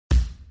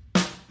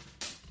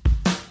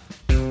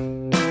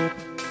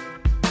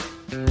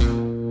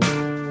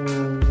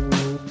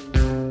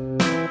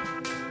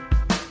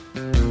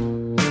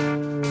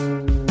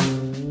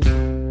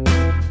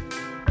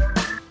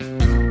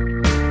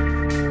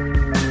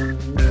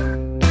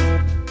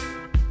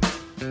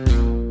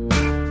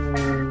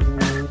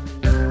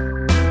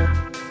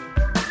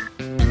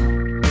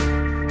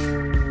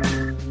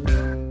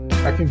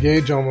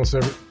gauge most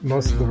of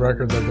the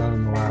records I've done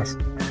in the last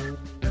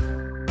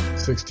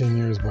 16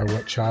 years by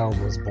what child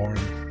was born.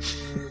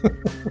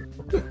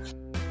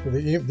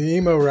 The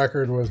emo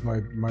record was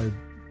my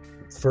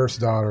first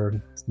daughter,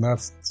 and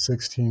that's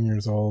 16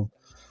 years old.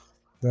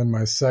 Then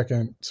my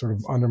second sort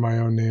of under my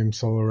own name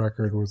solo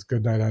record was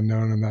Goodnight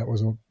Unknown, and that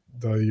was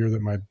the year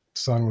that my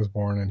son was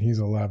born, and he's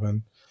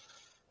 11.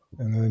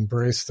 And then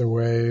Embrace the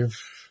Wave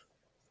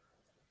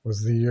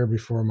was the year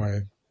before my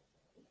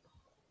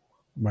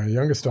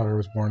youngest daughter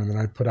was born, and then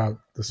I put out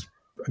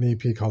an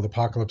EP called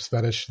Apocalypse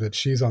Fetish that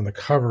she's on the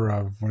cover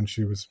of when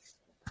she was.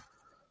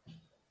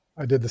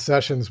 I did the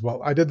sessions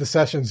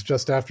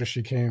just after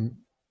she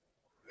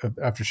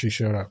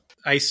showed up.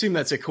 I assume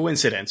that's a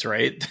coincidence,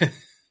 right?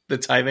 The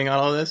timing on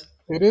all this?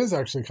 It is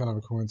actually kind of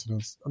a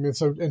coincidence. I mean,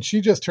 and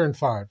she just turned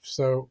 5.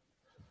 So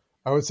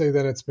I would say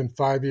that it's been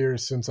 5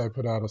 years since I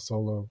put out a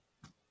solo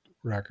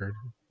record.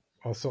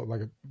 Also,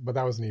 but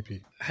that was an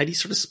EP. How do you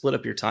sort of split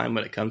up your time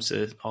when it comes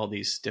to all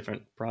these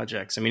different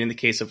projects? I mean, in the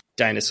case of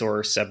Dinosaur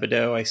or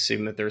Sebadoh, I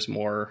assume that there's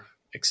more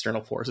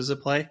external forces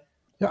at play.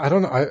 Yeah, I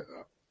don't know.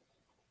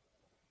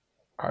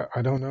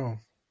 I don't know.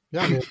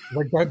 Yeah, I mean,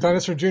 like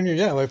Dinosaur Jr.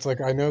 Yeah, it's like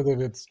I know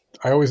that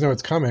I always know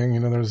it's coming. You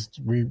know,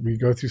 we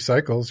go through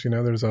cycles. You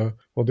know,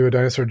 we'll do a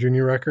Dinosaur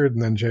Jr. record,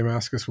 and then J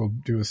Mascis will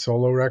do a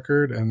solo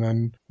record, and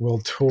then we'll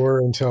tour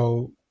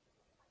until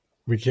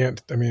we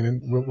can't. I mean,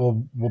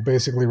 we'll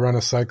basically run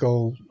a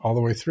cycle all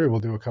the way through.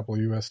 We'll do a couple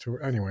of U.S. tours,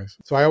 anyways.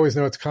 So I always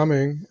know it's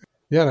coming.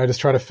 Yeah, and I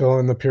just try to fill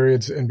in the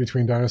periods in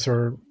between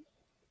Dinosaur.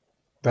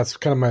 That's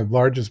kind of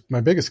my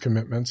biggest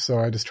commitment. So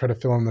I just try to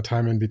fill in the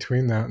time in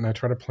between that, and I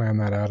try to plan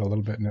that out a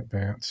little bit in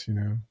advance, you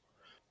know.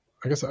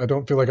 I guess I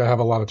don't feel like I have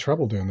a lot of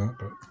trouble doing that,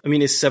 but I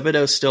mean, is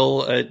Sebadoh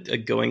still a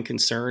going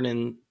concern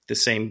in the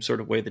same sort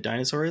of way the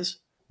Dinosaur is?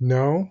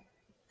 No.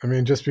 I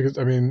mean, just because,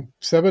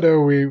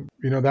 Sebadoh,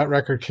 that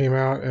record came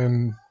out,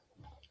 and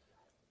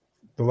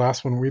the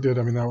last one we did,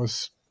 I mean, that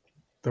was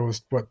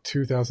what,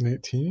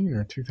 2018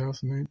 or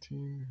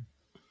 2019?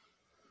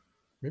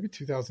 Maybe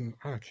 2000.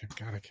 I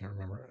can't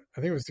remember.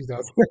 I think it was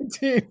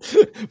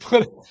 2019.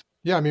 But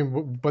yeah, I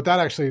mean, but that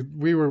actually,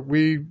 we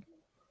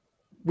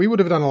would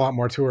have done a lot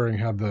more touring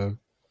had the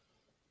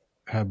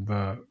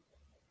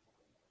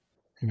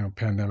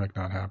pandemic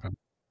not happened,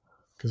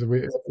 because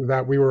we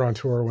were on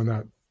tour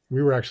when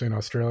we were actually in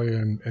Australia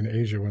and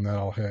Asia when that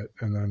all hit,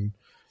 and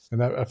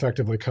that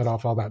effectively cut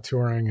off all that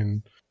touring.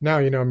 And now,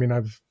 I mean,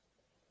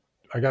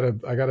 I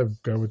gotta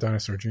go with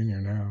Dinosaur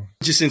Jr. now.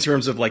 Just in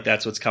terms of like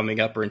that's what's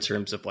coming up, or in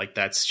terms of like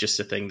that's just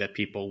a thing that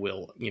people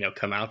will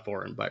come out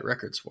for and buy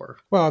records for.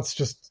 Well,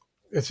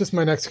 it's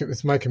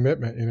my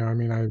commitment. I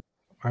mean,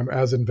 I'm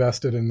as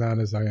invested in that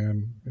as I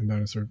am in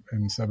Dinosaur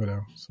and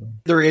Sebadoh. So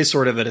there is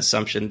sort of an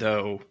assumption,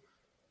 though,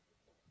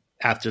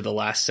 after the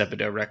last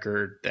Sebadoh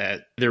record,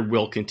 that there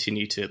will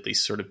continue to at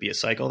least sort of be a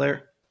cycle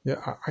there.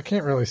 Yeah, I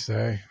can't really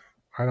say.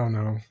 I don't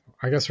know.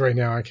 I guess right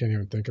now I can't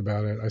even think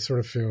about it. I sort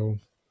of feel.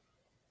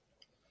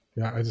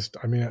 Yeah,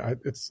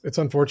 it's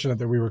unfortunate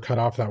that we were cut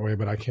off that way,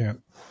 but I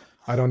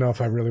don't know if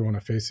I really want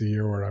to face a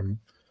year where I'm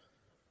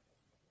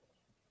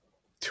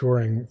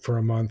touring for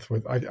a month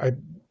with,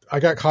 I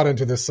got caught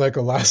into this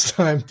cycle last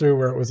time through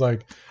where it was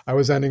like, I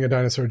was ending a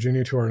Dinosaur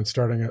Jr. tour and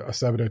starting a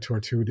Sebadoh tour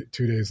two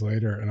days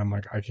later. And I'm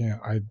like, I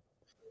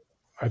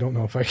don't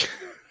know if I can.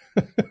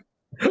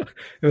 And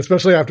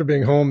especially after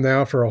being home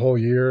now for a whole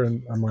year.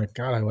 And I'm like,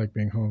 God, I like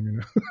being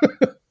home,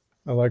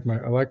 I like my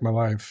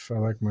life. I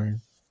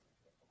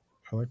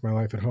like my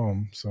life at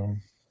home. So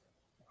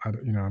I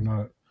don't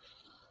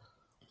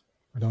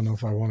know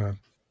if I want to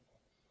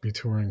be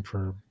touring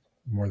for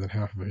more than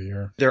half of a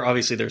year.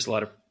 There's a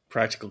lot of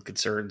practical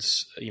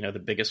concerns, the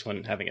biggest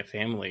one having a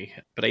family,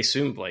 but I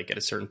assume like at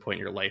a certain point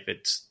in your life,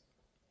 it's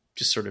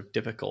just sort of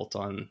difficult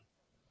on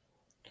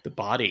the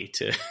body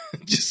to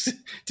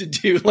to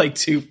do like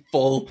 2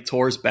 full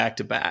tours back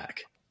to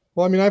back.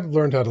 Well, I mean, I've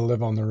learned how to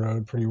live on the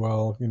road pretty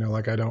well,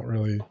 like I don't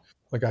really,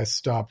 like I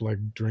stopped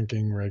like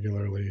drinking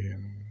regularly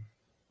and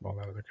all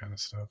that other kind of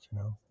stuff,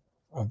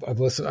 I've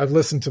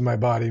listened to my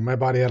body. My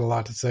body had a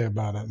lot to say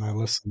about it, and I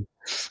listened.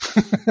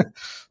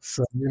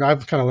 So,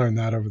 I've kind of learned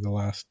that over the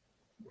last,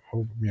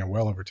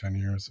 well over 10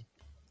 years,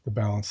 the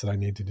balance that I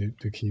need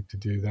to keep to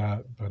do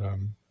that. But,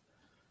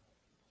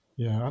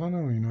 yeah, I don't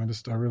know,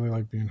 I really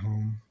like being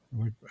home.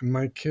 And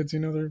my kids, they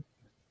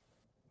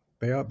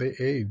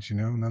age,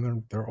 and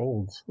then they're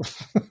old.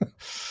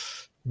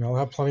 I'll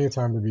have plenty of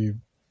time to be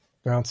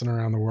bouncing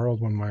around the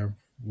world when my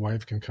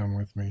wife can come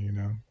with me,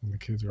 when the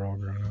kids are all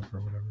grown up or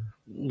whatever.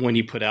 When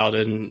you put out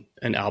an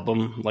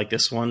album like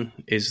this one,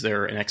 is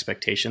there an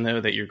expectation though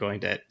that you're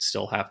going to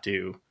still have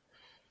to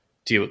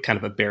do kind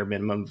of a bare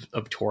minimum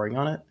of touring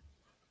on it?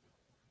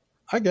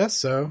 I guess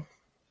so.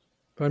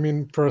 But I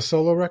mean, for a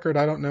solo record,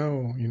 I don't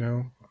know,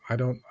 I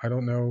don't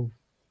know.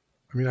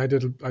 I mean, I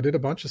did a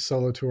bunch of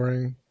solo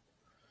touring,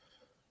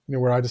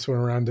 where I just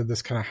went around and did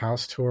this kind of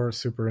house tour,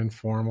 super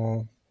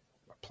informal.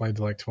 I played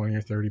to like 20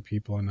 or 30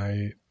 people a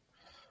night.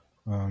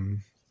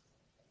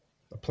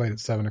 I played at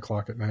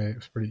 7:00 at night. It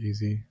was pretty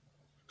easy.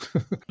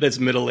 That's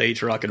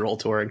middle-aged rock and roll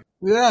touring.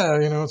 Yeah,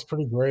 it's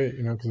pretty great,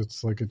 because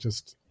it's like, it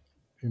just,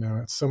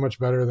 it's so much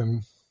better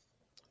than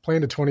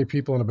playing to 20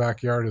 people in a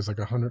backyard is like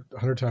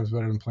 100 times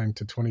better than playing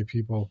to 20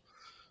 people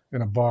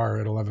in a bar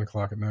at 11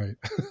 o'clock at night.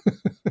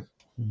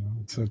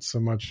 It's so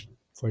much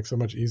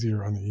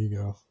easier on the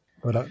ego.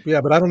 But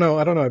but I don't know.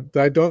 I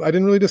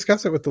didn't really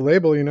discuss it with the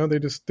label.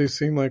 They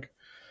seem like,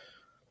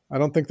 I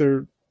don't think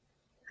they're,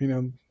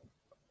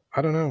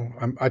 I don't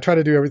know. I try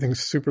to do everything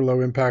super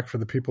low impact for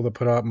the people that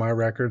put out my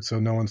record, so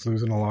no one's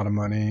losing a lot of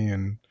money,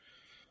 and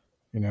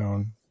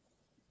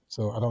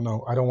so I don't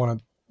know. I don't want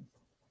to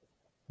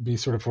be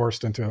sort of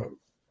forced into.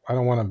 I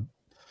don't want to.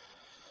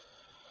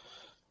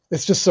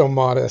 It's just so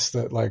modest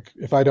that, like,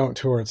 if I don't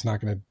tour, it's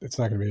not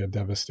gonna be a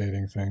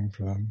devastating thing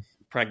for them.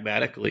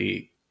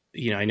 Pragmatically,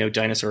 I know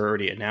Dinosaur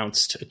already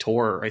announced a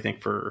tour, I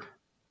think, for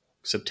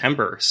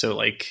September. So,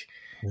 like,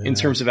 in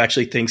terms of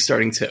actually things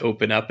starting to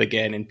open up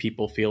again and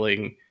people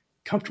feeling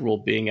comfortable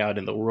being out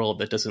in the world,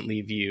 that doesn't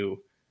leave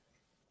you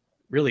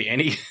really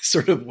any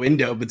sort of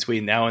window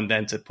between now and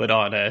then to put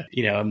on a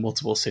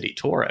multiple city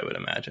tour, I would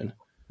imagine.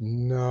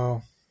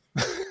 No.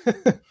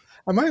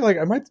 I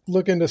might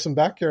look into some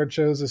backyard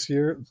shows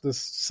this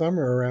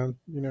summer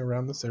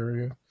around this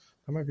area.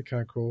 That might be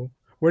kind of cool.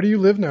 Where do you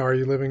live now? Are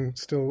you living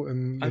still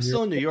in? I'm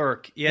still in New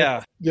York.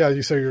 Yeah. Yeah.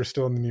 You say you're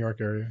still in the New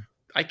York area.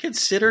 I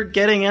considered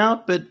getting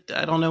out, but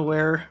I don't know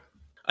where.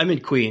 I'm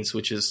in Queens,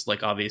 which is,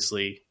 like,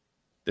 obviously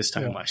this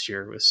time last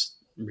year was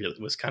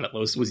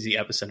the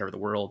epicenter of the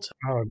world.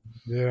 Oh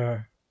yeah.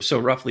 So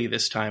roughly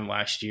this time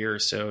last year,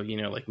 so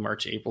like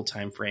March, April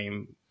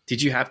timeframe.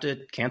 Did you have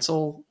to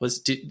cancel?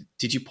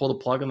 Did you pull the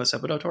plug on the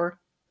Sebadoh tour?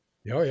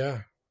 Oh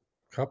yeah,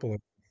 couple of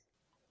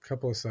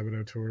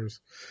Sebadoh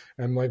tours,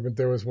 and like, but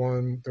there was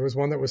one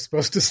that was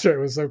supposed to start.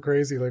 It was so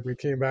crazy. Like, we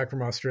came back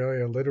from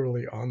Australia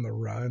literally on the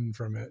run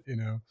from it.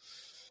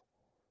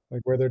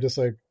 Like, where they're just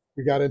like,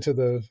 we're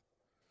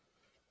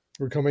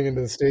coming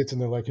into the States,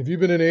 and they're like, have you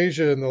been in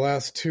Asia in the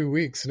last 2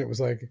 weeks? And it was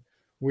like,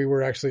 we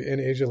were actually in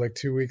Asia like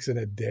 2 weeks in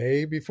a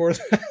day before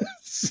that.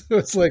 So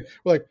it's like,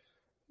 we're like,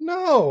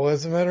 no,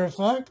 as a matter of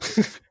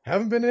fact,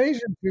 haven't been in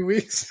Asia in 2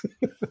 weeks.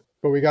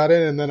 But we got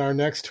in, and then our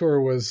next tour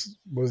was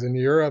in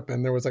Europe,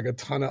 and there was like a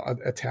ton of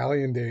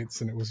Italian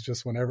dates, and it was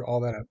just whenever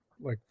all that,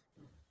 like,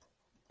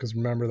 because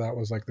remember, that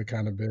was like the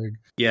kind of big.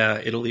 Yeah,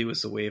 Italy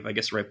was the wave, I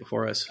guess, right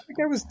before us. I think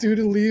I was due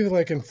to leave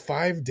like in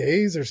 5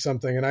 days or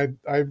something, and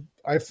I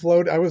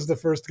was the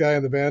first guy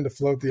in the band to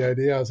float the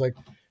idea. I was like,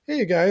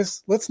 hey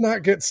guys, let's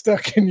not get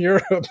stuck in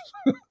Europe.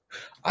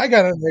 I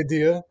got an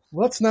idea.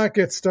 Let's not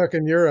get stuck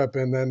in Europe.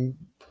 And then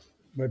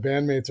my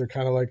bandmates are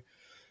kind of like,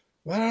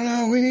 I don't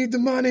know, we need the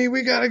money.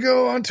 We got to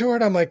go on tour.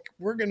 And I'm like,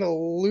 we're going to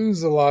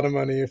lose a lot of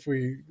money if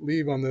we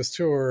leave on this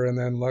tour. And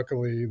then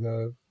luckily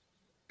the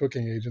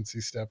booking agency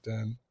stepped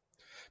in.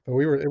 But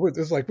it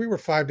was like, we were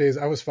 5 days.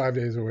 I was 5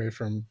 days away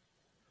from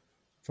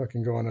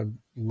fucking going to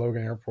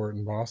Logan Airport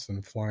in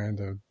Boston, flying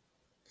to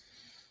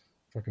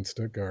fucking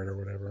Stuttgart or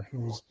whatever.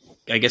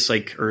 I guess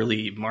like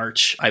early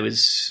March, I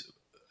was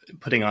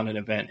putting on an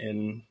event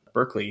in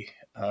Berkeley.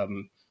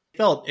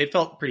 It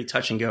felt pretty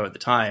touch and go at the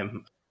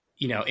time.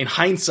 In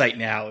hindsight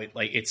now,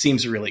 it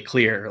seems really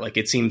clear. Like,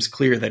 it seems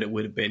clear that it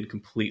would have been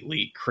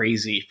completely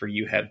crazy for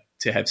you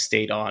to have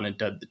stayed on and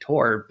done the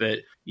tour. But,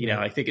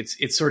 I think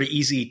it's sort of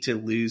easy to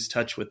lose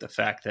touch with the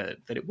fact that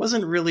it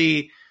wasn't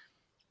really,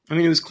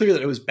 it was clear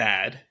that it was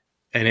bad,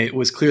 and it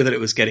was clear that it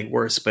was getting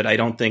worse, but I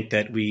don't think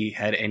that we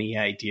had any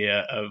idea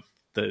of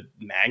the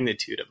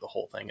magnitude of the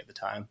whole thing at the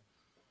time.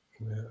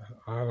 Yeah,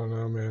 I don't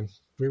know, man.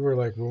 We were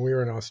like, when we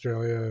were in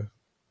Australia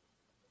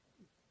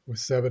with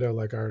Sebadoh,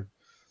 like our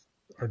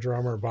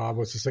drummer Bob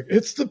was just like,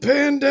 it's the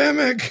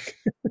pandemic.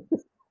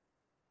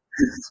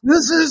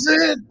 This is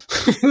it.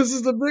 This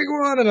is the big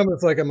one. And I'm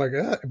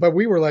like, but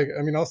we were like,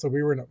 also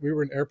we were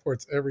in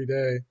airports every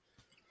day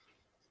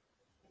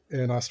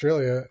in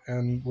Australia,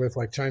 and with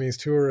like Chinese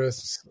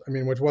tourists,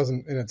 which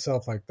wasn't in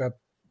itself like that.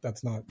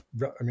 That's not,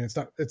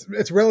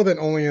 it's relevant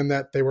only in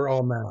that they were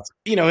all masked.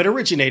 It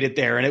originated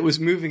there, and it was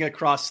moving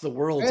across the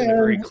world in a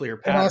very clear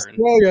pattern. In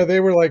Australia, they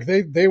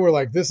were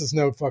like, this is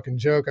no fucking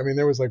joke.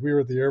 There was like, we were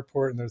at the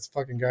airport, and there's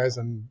fucking guys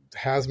in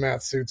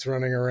hazmat suits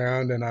running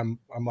around, and I'm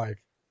like,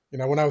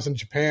 when I was in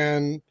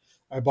Japan,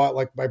 I bought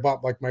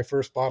my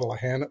first bottle of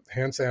hand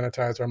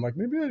sanitizer. I'm like,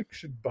 maybe I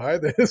should buy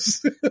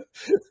this.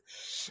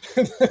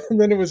 And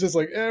then it was just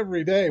like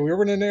every day we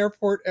were in an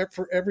airport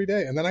for every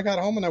day. And then I got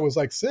home and I was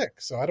like sick.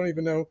 So I don't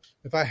even know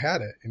if I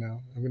had it,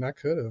 I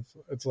could have.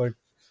 It's like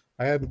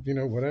I had,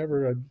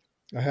 whatever.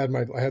 I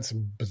had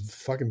some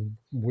fucking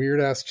weird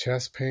ass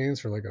chest pains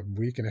for like a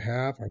week and a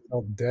half. I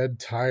felt dead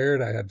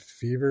tired. I had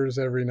fevers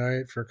every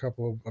night for a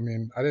couple of,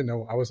 I didn't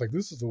know. I was like,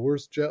 this is the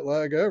worst jet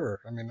lag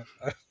ever.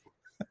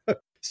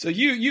 So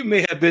you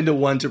may have been the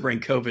one to bring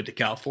COVID to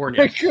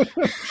California.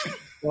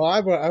 Well,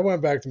 I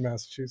went back to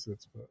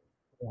Massachusetts, but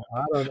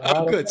I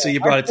don't good. So you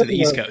brought it to the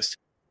East Coast.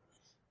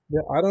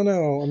 Yeah, I don't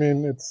know.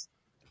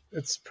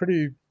 It's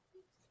pretty.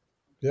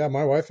 Yeah,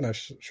 my wife and I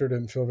sure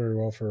didn't feel very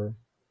well for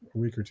a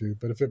week or two,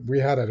 but we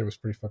had it, it was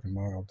pretty fucking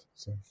mild.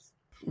 So,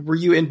 were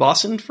you in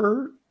Boston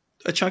for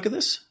a chunk of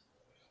this?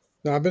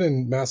 No, I've been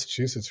in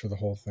Massachusetts for the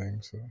whole thing.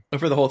 So Oh,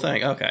 for the whole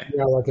thing? Okay.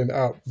 yeah, like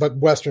but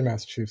Western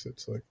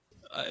Massachusetts. Like,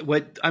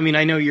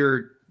 I know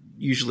you're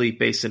usually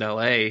based in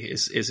LA.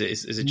 Is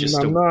it just?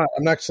 I'm not.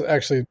 I'm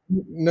actually.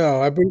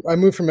 No, I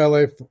moved from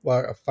LA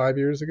like 5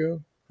 years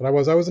ago, but I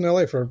was in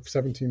LA for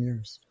 17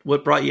 years.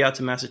 What brought you out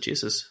to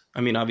Massachusetts?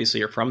 I mean,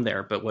 obviously you're from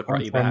there, but what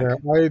brought you back? There.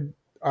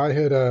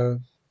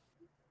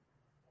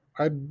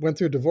 I went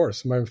through a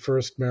divorce. My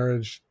first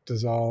marriage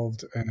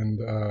dissolved,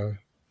 and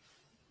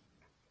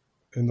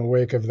in the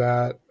wake of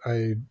that,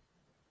 I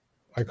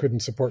couldn't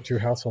support two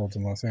households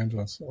in Los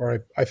Angeles,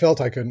 or I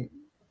felt I couldn't.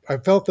 I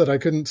felt that I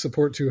couldn't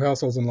support two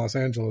households in Los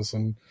Angeles,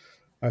 and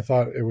I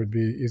thought it would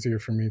be easier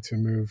for me to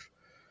move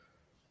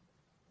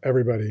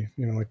everybody,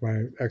 like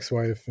my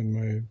ex-wife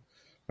and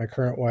my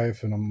current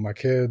wife and my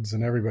kids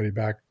and everybody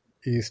back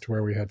east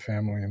where we had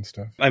family and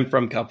stuff. I'm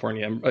from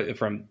California. I'm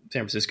from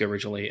San Francisco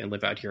originally and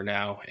live out here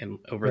now. And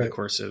over the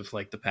course of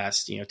like the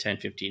past, 10,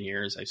 15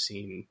 years, I've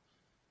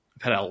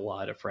had a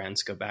lot of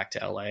friends go back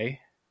to LA.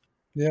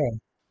 Yeah.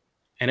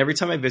 And every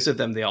time I visit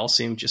them, they all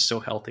seem just so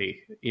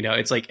healthy.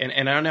 It's like,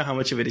 and I don't know how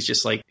much of it is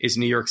just like, is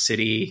New York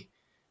City,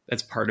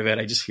 that's part of it.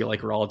 I just feel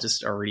like we're all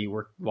just already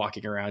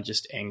walking around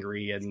just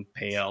angry and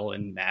pale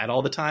and mad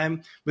all the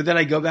time. But then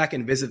I go back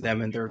and visit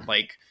them and they're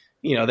like,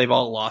 they've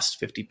all lost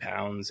 50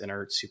 pounds and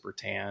are super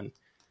tan.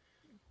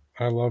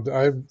 I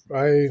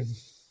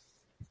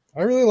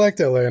really liked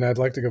LA and I'd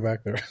like to go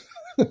back there.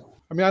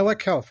 I mean, I like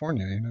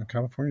California,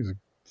 California's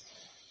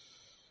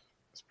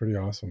it's pretty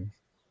awesome.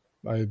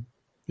 I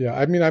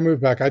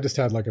moved back. I just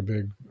had like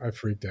I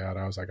freaked out.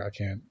 I was like, I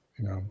can't,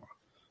 I'm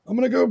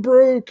going to go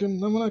broke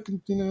and I'm going to,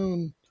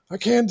 and I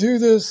can't do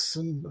this.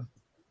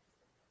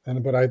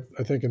 But I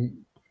think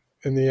in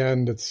the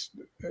end, it's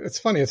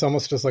funny. It's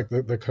almost just like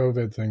the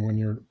COVID thing when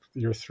you're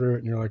through it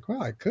and you're like,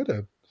 well, I could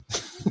have,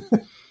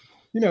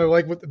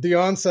 like with the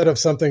onset of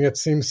something, it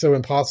seems so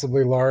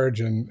impossibly large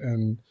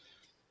and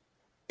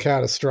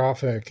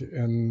catastrophic.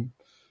 And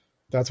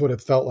that's what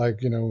it felt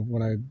like,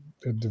 when I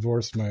had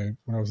divorced when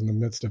I was in the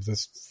midst of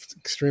this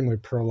extremely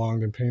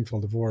prolonged and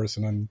painful divorce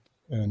and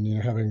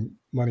having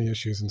money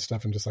issues and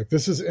stuff and just like,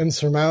 this is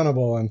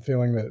insurmountable and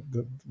feeling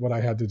that what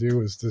I had to do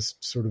was this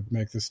sort of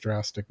make this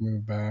drastic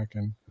move back.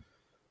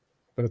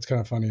 But it's kind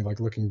of funny, like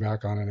looking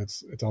back on it,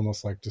 it's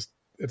almost like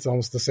it's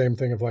almost the same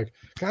thing of like,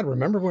 God,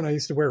 remember when I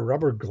used to wear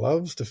rubber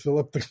gloves to fill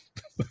up the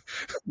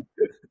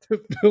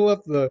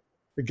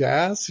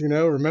gas,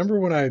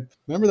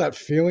 remember that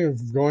feeling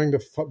of going to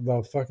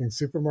the fucking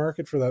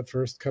supermarket for that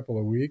first couple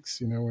of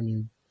weeks,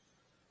 when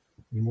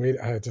you wait,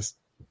 I just,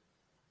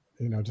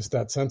 just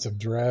that sense of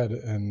dread.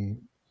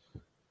 And,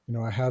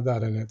 I had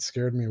that and it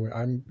scared me away.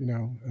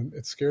 And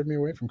it scared me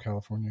away from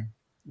California.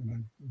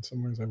 In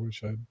some ways I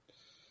wish I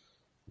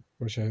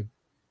had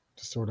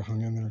just sort of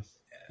hung in there.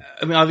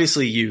 I mean,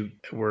 obviously you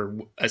were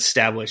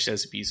established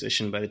as a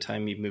musician by the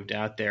time you moved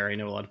out there. I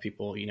know a lot of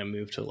people,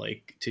 move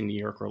to New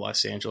York or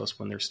Los Angeles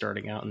when they're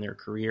starting out in their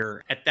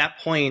career. At that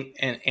point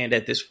and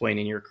at this point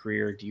in your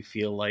career, do you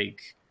feel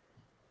like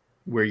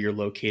where you're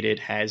located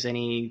has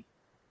any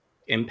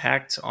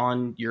impact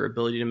on your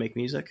ability to make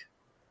music?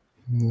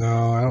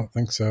 No, I don't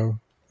think so.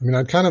 I mean,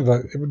 it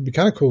would be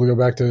kind of cool to go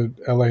back to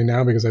LA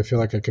now because I feel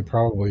like I could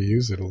probably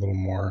use it a little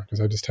more because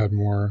I just had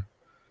more.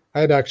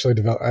 I'd actually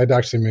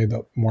made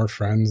more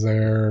friends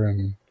there,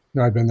 and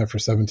I'd been there for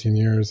 17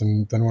 years.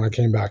 And then when I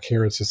came back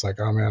here, it's just like,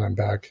 oh man, I'm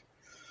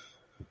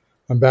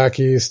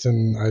back east,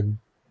 and I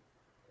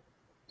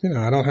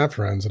don't have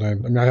friends,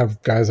 and I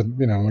have guys that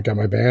I got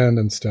my band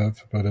and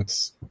stuff, but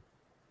it's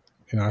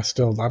I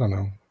don't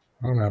know,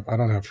 I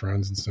don't have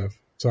friends and stuff.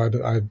 So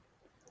it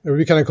would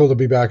be kind of cool to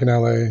be back in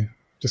LA,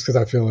 just because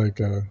I feel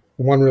like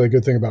one really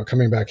good thing about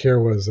coming back here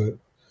was that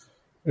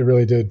it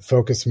really did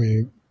focus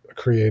me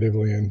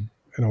creatively in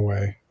a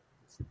way.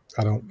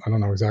 I don't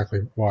know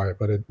exactly why,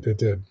 but it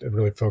did. It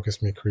really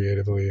focused me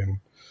creatively, and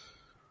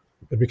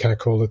it'd be kind of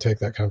cool to take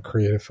that kind of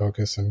creative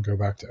focus and go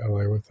back to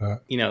LA with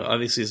that.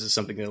 Obviously this is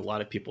something that a lot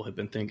of people have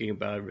been thinking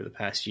about over the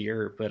past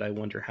year, but I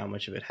wonder how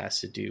much of it has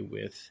to do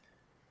with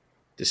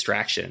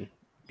distraction.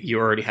 You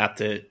already have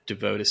to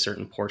devote a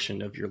certain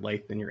portion of your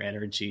life and your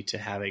energy to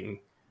having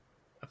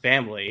a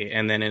family.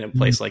 And then in a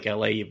place like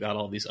LA, you've got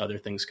all these other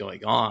things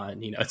going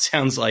on. It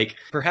sounds like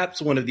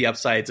perhaps one of the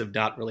upsides of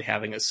not really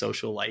having a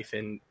social life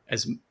in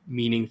as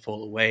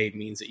meaningful a way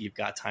means that you've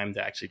got time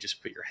to actually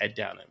just put your head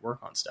down and work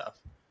on stuff.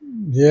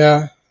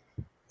 Yeah,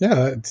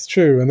 it's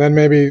true. And then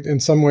maybe in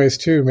some ways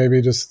too,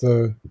 maybe just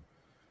the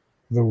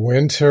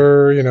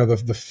winter,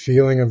 the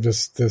feeling of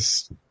just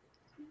this,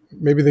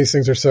 maybe these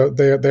things are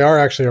they are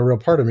actually a real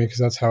part of me because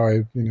that's how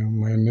I,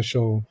 my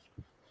initial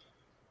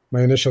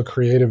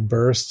creative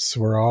bursts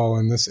were all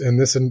in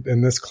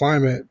this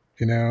climate,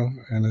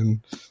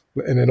 and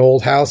in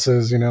old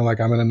houses, like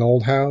I'm in an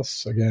old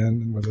house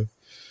again with a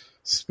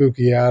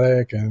spooky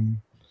attic and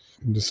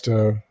just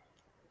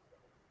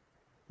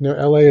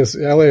LA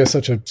is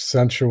such a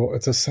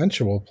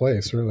sensual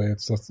place, really.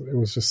 It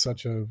was just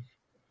such a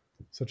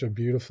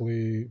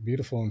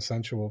beautiful and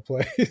sensual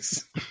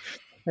place.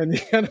 And you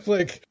kind of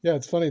like, yeah,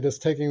 it's funny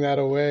just taking that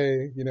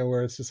away,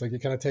 where it's just like you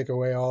kind of take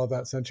away all of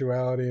that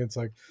sensuality. It's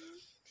like,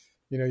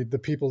 the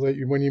people that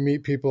when you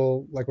meet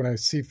people, like when I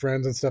see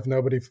friends and stuff,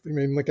 like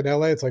in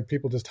LA, it's like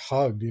people just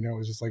hugged, it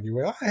was just like,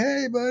 oh,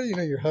 hey, buddy,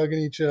 you're hugging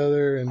each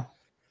other, and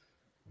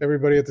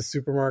everybody at the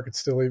supermarket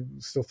still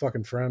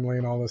fucking friendly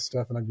and all this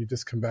stuff. And then you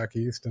just come back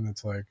east and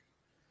it's like,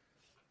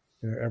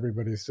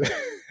 everybody's just,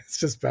 it's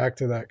just back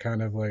to that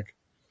kind of like,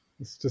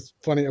 it's just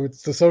funny.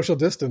 It's the social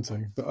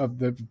distancing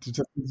that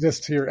just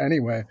exists here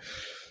anyway.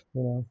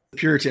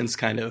 Puritans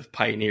kind of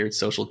pioneered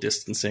social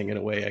distancing in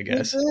a way, I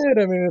guess. They did.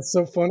 I mean, it's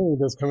so funny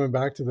just coming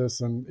back to this,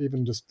 and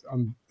even just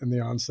in the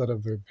onset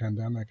of the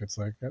pandemic, it's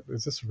like,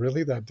 is this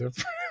really that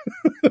different?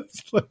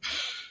 It's like,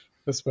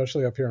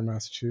 especially up here in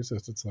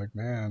Massachusetts, it's like,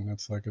 man,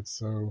 it's like,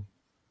 it's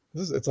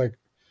like,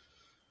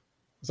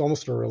 it's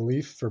almost a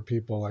relief for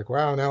people. Like,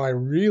 wow, now I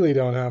really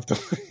don't have to.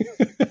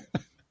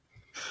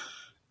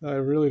 I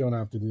really don't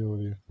have to deal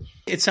with you.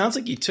 It sounds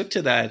like you took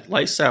to that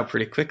lifestyle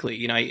pretty quickly.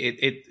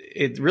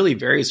 It really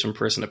varies from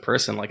person to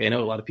person. Like I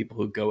know a lot of people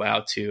who go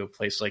out to a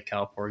place like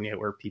California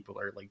where people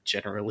are like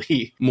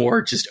generally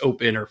more just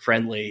open or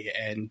friendly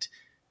and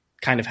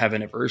kind of have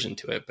an aversion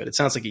to it. But it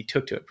sounds like you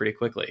took to it pretty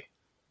quickly.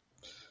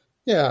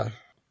 Yeah,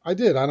 I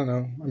did. I don't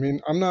know. I mean,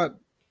 I'm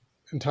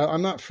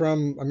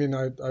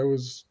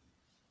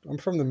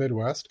from the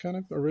Midwest kind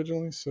of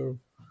originally. So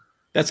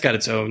that's got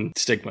its own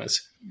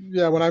stigmas.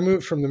 Yeah, when I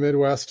moved from the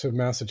Midwest to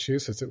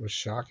Massachusetts, it was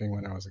shocking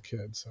when I was a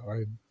kid. So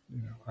I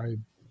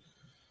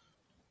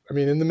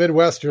mean, in the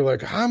Midwest, you're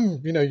like,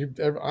 I'm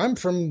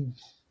from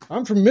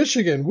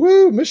Michigan.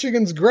 Woo,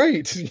 Michigan's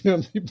great. You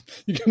go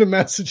to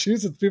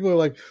Massachusetts, people are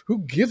like,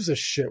 who gives a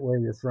shit where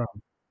you're from?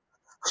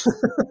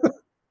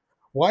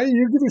 Why do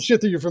you give a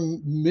shit that you're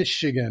from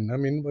Michigan? I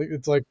mean, like,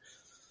 it's like,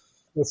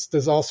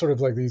 there's all sort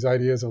of like these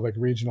ideas of like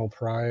regional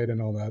pride and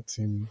all that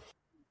seem.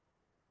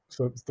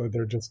 So it's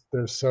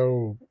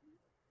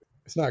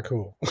not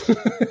cool.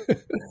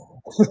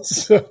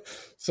 so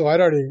I'd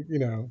already,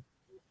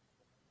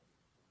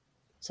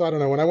 so I don't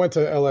know. When I went to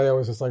LA, I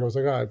was like,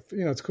 oh,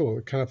 it's cool.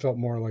 It kind of felt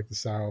more like the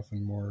South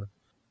and more.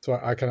 So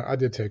I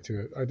did take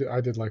to it.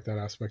 I did like that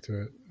aspect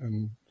to it.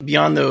 And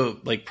beyond the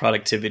like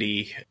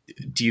productivity,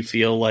 do you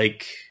feel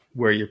like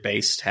where you're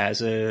based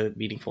has a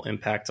meaningful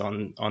impact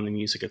on the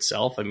music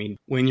itself? I mean,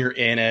 when you're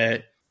in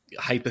a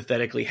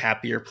hypothetically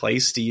happier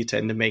place, do you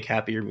tend to make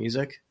happier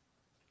music?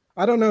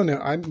 I don't know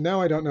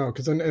now. I don't know,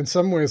 because in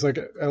some ways, like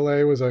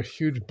LA was a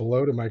huge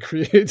blow to my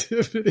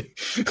creativity.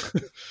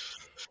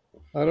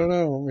 I don't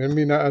know. I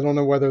mean, I don't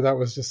know whether that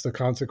was just the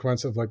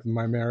consequence of like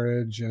my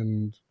marriage,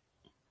 and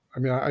I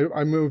mean,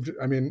 I moved.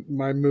 I mean,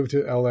 my move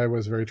to LA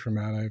was very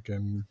traumatic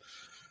and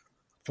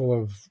full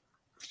of,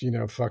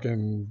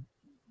 fucking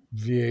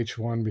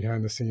VH1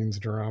 behind the scenes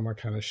drama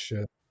kind of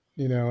shit.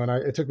 And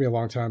it took me a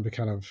long time to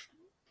kind of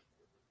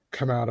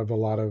come out of a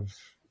lot of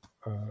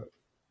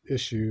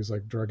issues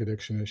like drug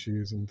addiction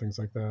issues and things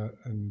like that,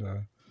 and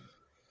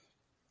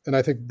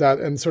I think that,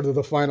 and sort of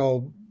the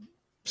final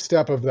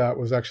step of that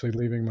was actually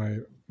leaving my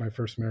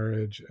first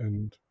marriage,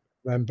 and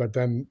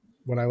then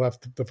when I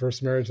left the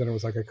first marriage, then it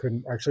was like I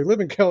couldn't actually live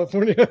in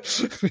California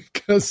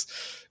because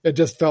it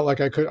just felt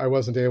like I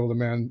wasn't able to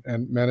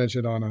manage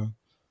it on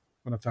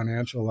a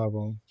financial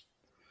level.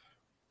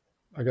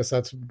 I guess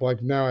that's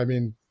like now. I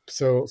mean,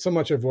 so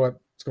much of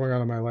what's going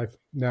on in my life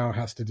now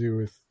has to do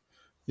with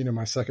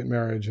my second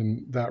marriage,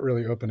 and that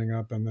really opening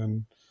up, and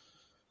then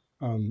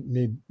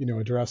me,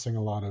 addressing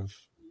a lot of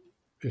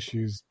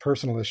issues,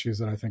 personal issues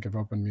that I think have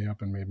opened me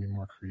up and made me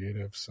more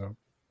creative. So,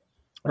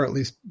 or at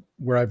least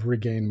where I've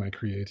regained my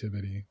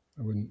creativity.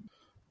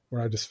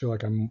 Where I just feel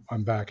like I'm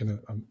back in a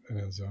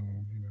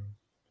zone,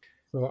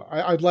 So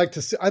I'd like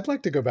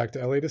to go back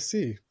to LA to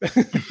see,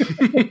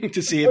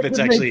 to see if it's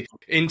actually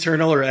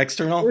internal or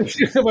external.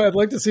 I'd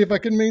like to see if I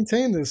can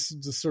maintain this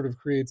sort of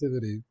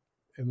creativity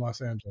in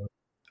Los Angeles.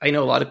 I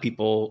know a lot of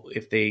people,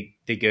 if they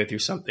go through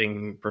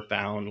something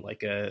profound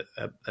like a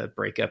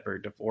breakup or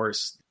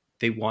divorce,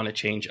 they want to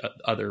change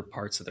other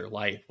parts of their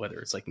life, whether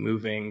it's like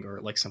moving or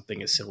like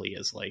something as silly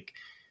as like,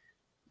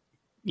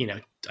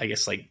 I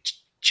guess like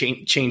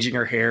changing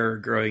your hair or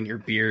growing your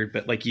beard.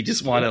 But like, you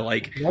just want to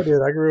like, I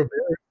did. I grew a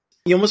beard.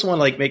 You almost want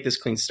to like make this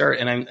clean start.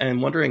 And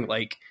I'm wondering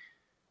like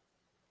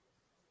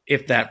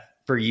if that,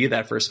 for you,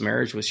 that first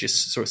marriage was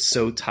just sort of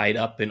so tied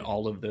up in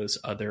all of those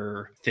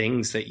other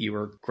things that you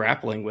were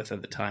grappling with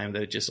at the time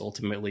that it just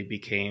ultimately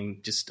became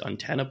just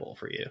untenable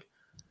for you.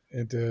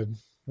 It did.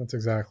 That's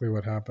exactly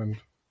what happened.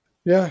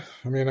 Yeah.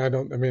 I mean, I've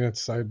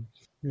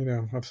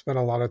spent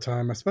a lot of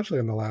time, especially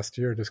in the last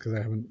year, just because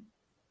I haven't,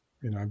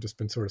 I've just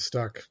been sort of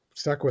stuck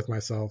with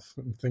myself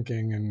and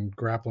thinking and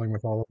grappling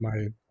with all of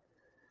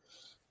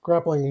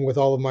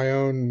my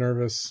own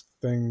nervous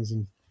things.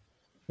 And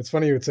it's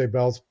funny you would say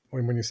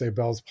when you say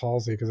Bell's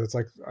palsy, because it's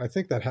like, I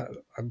think that I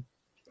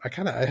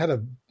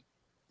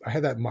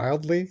had that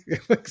mildly,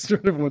 like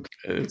sort of when,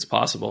 it's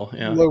possible.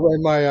 Yeah.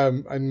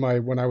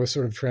 When I was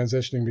sort of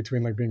transitioning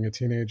between like being a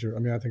teenager, I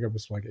mean, I think I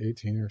was like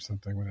 18 or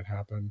something when it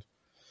happened,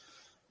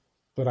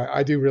 but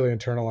I do really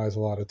internalize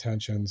a lot of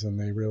tensions, and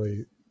they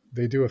really,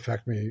 they do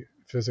affect me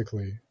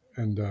physically.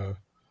 And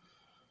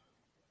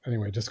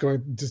anyway, just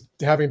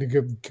having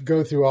to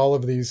go through all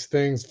of these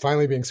things,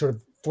 finally being sort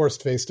of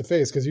forced face to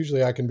face, because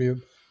usually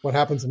what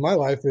happens in my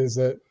life is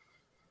that,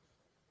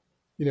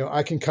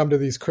 I can come to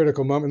these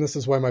critical moments. And this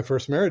is why my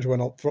first marriage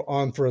went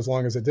on for as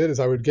long as it did,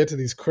 is I would get to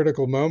these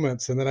critical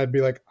moments and then I'd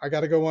be like, I got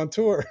to go on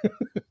tour.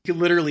 You could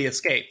literally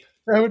escape.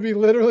 I would be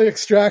literally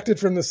extracted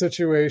from the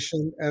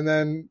situation. And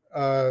then,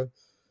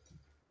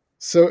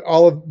 so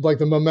all of like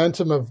the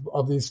momentum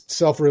of these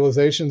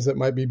self-realizations that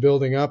might be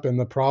building up and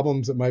the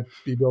problems that might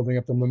be building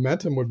up, the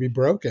momentum would be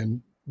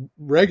broken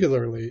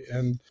regularly.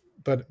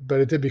 But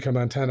it did become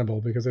untenable,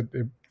 because it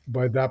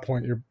by that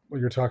point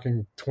you're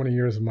talking 20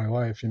 years of my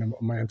life.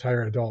 My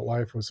entire adult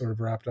life was sort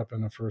of wrapped up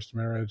in a first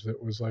marriage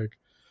that was like,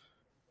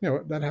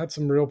 that had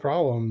some real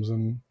problems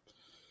and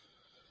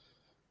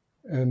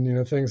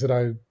things that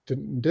I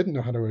didn't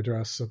know how to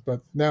address.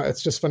 But now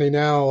it's just funny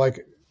now,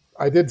 like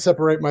I did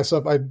separate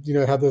myself. I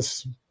had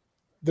this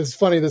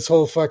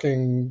whole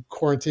fucking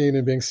quarantine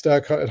and being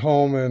stuck at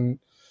home, and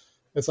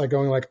it's like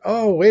going like,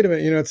 oh, wait a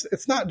minute,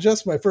 it's not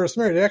just my first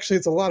marriage. Actually,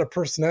 it's a lot of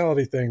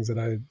personality things that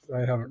I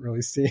haven't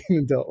really seen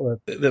and dealt with.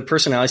 The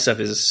personality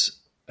stuff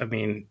is,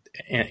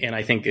 and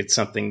I think it's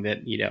something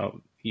that,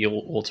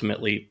 you'll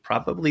ultimately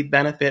probably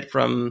benefit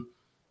from,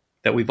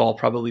 that we've all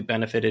probably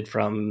benefited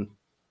from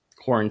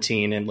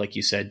quarantine. And like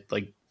you said,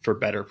 like for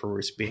better, for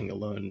worse, being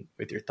alone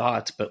with your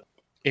thoughts. But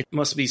it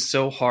must be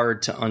so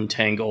hard to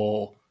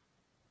untangle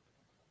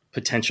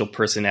potential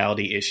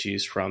personality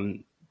issues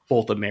from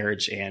both a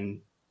marriage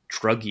and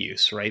drug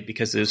use, right?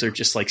 Because those are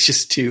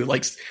just two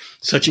like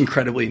such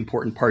incredibly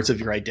important parts of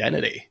your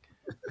identity.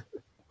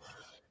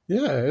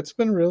 Yeah, it's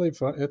been really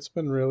fun. It's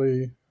been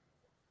really,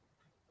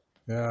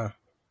 yeah,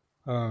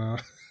 I don't know.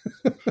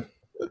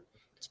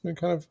 It's been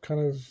kind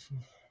of,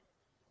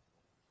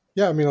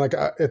 yeah.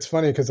 It's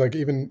funny because like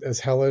even as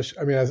hellish,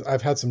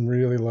 I've had some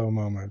really low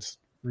moments,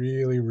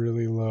 really,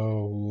 really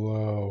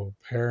low,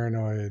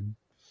 paranoid,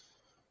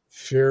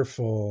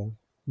 fearful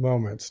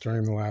moments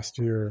during the last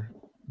year.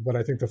 But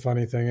I think the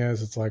funny thing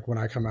is, it's like when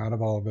I come out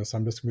of all of this,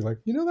 I'm just gonna be like,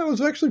 that was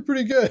actually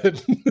pretty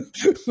good.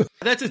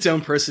 That's its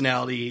own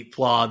personality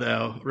flaw,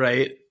 though,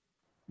 right?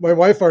 My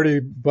wife already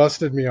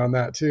busted me on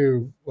that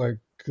too, like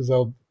because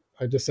I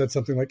just said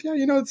something like, yeah,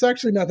 it's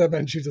actually not that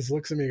bad. And she just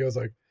looks at me and goes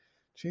like,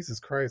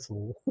 Jesus Christ.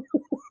 We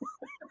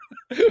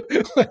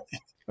had,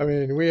 I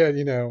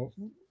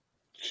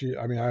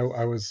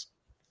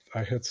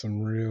hit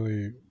some real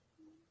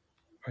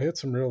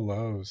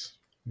lows,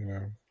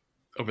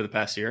 over the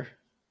past year.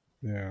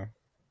 Yeah,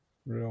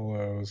 real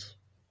lows,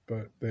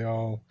 but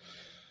yeah.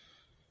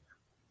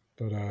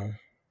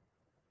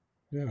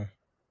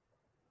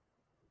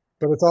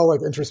 But it's all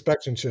like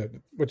introspection shit,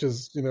 which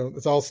is,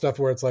 it's all stuff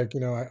where it's like,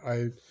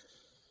 it's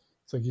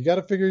like, you got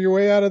to figure your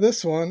way out of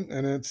this one,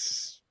 and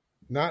it's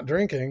not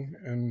drinking,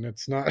 and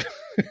it's not,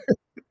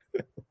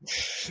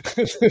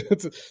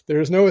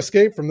 there's no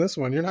escape from this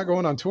one. You're not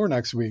going on tour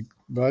next week,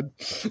 bud.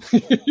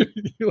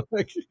 You're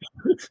like,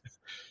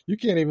 you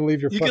can't even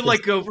leave your. You can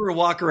like go for a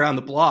walk around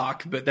the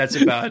block, but that's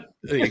about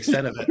the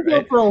extent of it.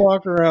 Right? Go for a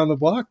walk around the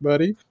block,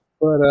 buddy.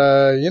 But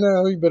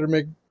you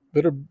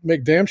better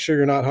make damn sure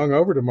you're not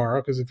hungover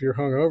tomorrow, because if you're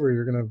hungover,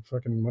 you're gonna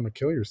fucking want to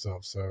kill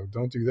yourself. So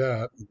don't do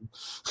that.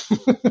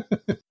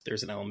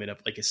 There's an element of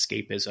like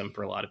escapism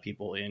for a lot of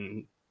people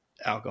in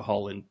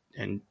alcohol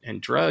and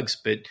drugs,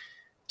 but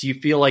do you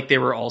feel like they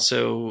were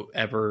also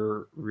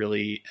ever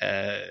really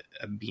a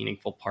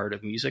meaningful part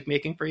of music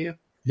making for you?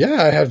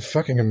 Yeah, I had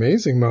fucking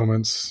amazing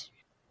moments.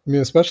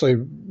 Especially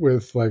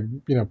with like,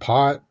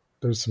 pot.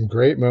 There's some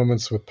great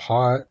moments with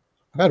pot.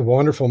 I've had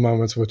wonderful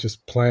moments with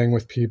just playing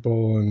with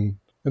people, and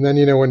then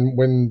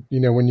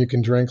when you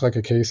can drink like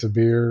a case of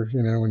beer,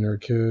 when you're a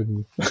kid,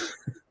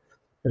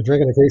 and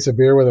drinking a case of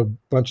beer with a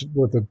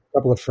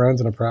couple of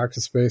friends in a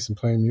practice space and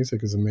playing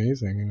music is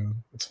amazing.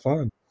 It's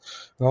fun.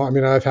 Well,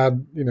 I've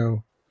had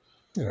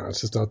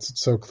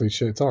it's so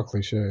cliche. It's all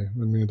cliche.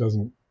 It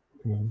doesn't.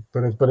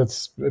 But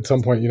it's at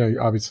some point,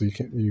 obviously you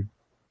can't.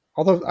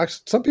 Although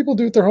actually, some people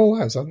do it their whole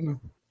lives. I don't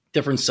know.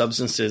 Different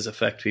substances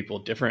affect people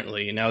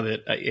differently. Now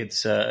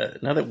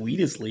that weed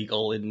is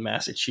legal in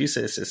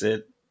Massachusetts,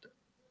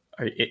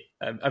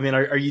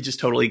 are you just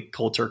totally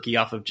cold turkey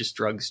off of just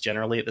drugs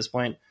generally at this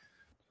point?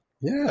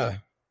 Yeah.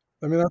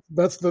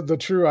 That's the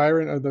true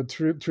irony.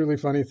 The truly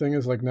funny thing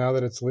is, like, now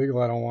that it's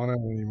legal, I don't want it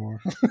anymore.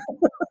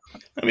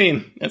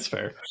 That's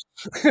fair.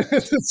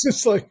 It's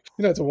just like,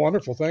 it's a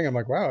wonderful thing. I'm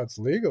like, wow, it's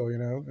legal,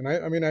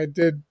 and I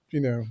did,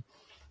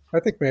 I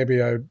think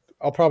maybe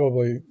I'll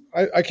probably,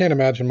 I can't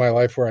imagine my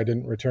life where I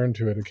didn't return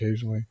to it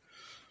occasionally,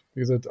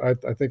 because I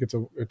think it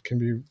can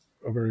be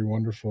a very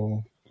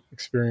wonderful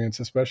experience,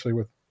 especially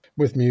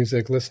with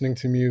music, listening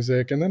to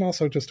music. And then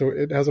also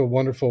it has a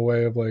wonderful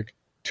way of like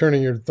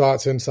turning your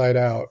thoughts inside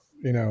out,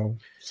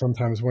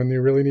 sometimes when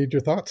you really need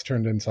your thoughts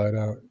turned inside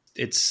out.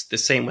 It's the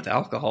same with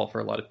alcohol for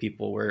a lot of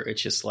people, where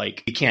it's just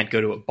like, you can't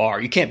go to a bar.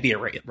 You can't be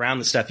around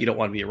the stuff. You don't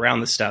want to be around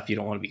the stuff. You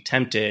don't want to be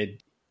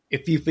tempted.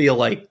 If you feel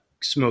like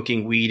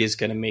smoking weed is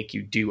going to make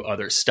you do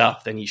other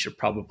stuff, then you should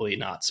probably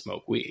not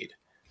smoke weed.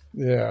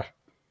 Yeah.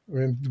 I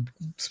mean,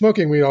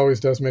 smoking weed always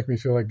does make me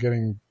feel like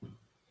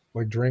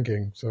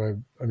drinking.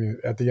 So I mean,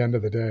 at the end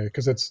of the day,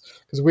 because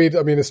weed,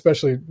 I mean,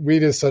 especially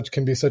weed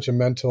can be such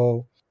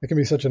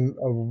a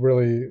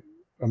really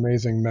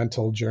amazing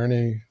mental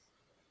journey.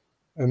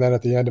 And then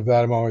at the end of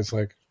that, I'm always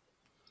like,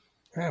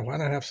 why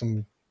not have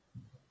some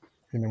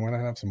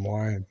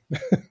wine?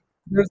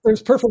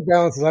 There's perfect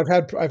balances.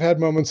 I've had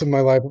moments in my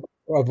life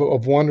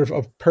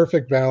of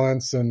perfect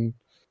balance, and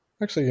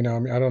actually, I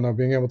mean, I don't know,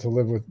 being able to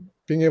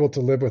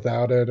live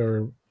without it,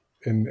 or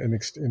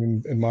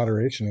in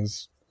moderation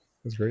is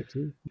great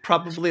too.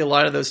 Probably a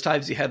lot of those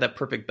times you had that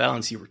perfect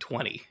balance, you were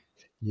 20.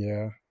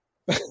 Yeah.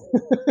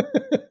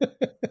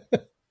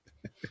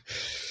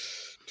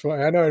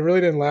 I know it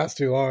really didn't last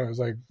too long. It was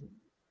like,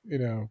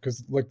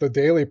 because like the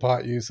daily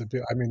pot use,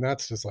 I mean,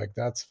 that's just like,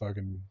 that's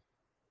fucking,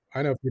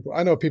 I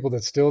know people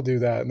that still do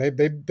that,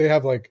 and they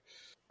have like,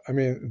 I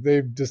mean,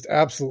 they just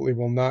absolutely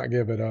will not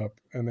give it up,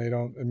 and they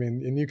don't. I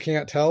mean, and you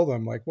can't tell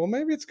them like, well,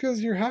 maybe it's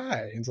because you're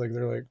high. And it's like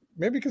they're like,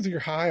 maybe because you're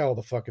high all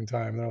the fucking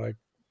time. And they're like,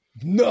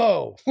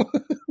 no.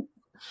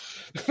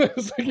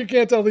 It's like you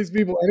can't tell these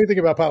people anything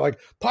about pot. Like,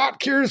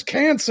 pot cures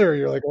cancer.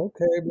 You're like,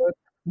 okay, but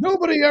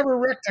nobody ever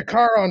wrecked a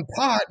car on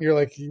pot. And you're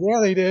like, yeah,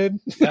 they did.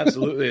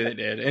 Absolutely, they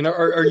did. And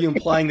are you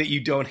implying that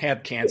you don't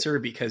have cancer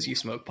because you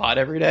smoke pot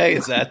every day?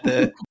 Is that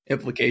the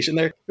implication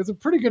there? It's a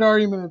pretty good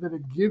argument that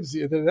it gives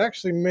you, that it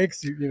actually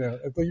makes you,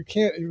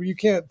 you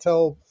can't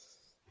tell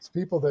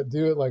people that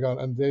do it like on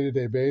a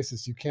day-to-day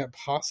basis. You can't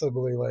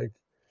possibly like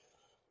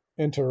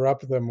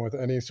interrupt them with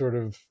any sort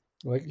of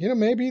like,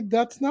 maybe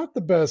that's not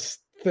the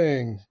best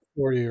thing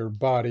for your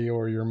body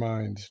or your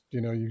mind.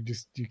 You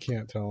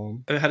can't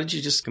tell them. How did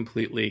you just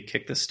completely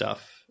kick this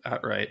stuff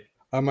outright?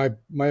 I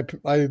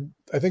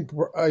think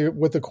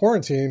with the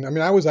quarantine, I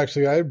mean,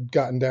 I'd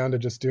gotten down to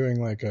just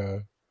doing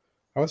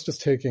I was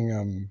just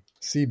taking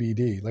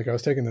CBD. Like I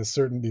was taking these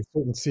certain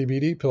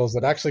CBD pills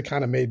that actually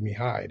kind of made me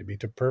high, to be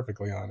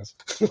perfectly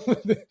honest.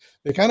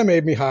 They kind of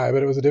made me high,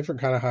 but it was a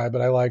different kind of high,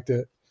 but I liked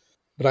it.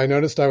 But I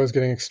noticed I was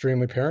getting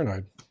extremely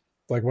paranoid.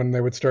 Like when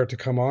they would start to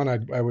come on,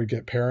 I would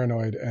get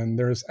paranoid, and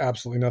there's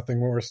absolutely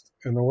nothing worse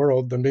in the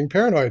world than being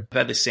paranoid. I've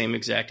had the same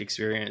exact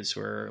experience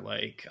where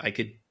like I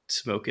could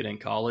smoke it in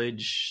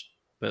college,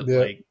 but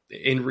like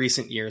in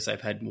recent years,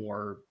 I've had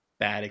more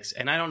bad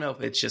and I don't know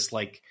if it's just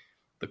like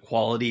the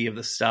quality of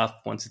the stuff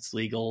once it's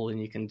legal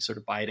and you can sort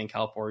of buy it in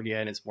California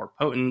and it's more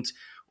potent,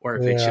 or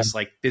if it's just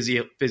like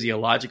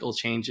physiological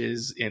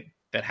changes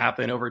that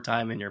happen over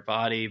time in your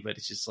body. But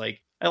it's just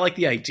like, I like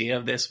the idea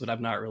of this, but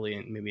I'm not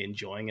really maybe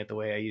enjoying it the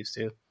way I used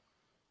to.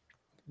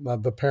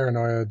 The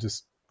paranoia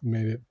just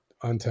made it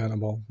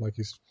untenable. Like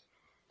you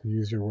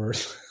use your word.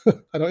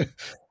 I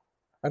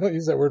don't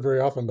use that word very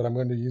often, but I'm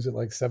going to use it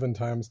like 7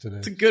 times today.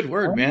 It's a good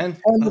word, man.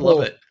 I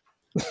love it.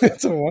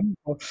 It's a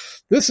wonderful.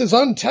 This is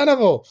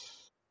untenable.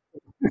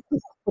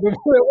 But it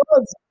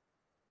was.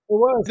 It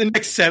was. The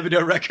next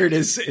Sabado record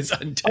is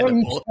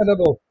untenable.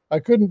 Untenable. I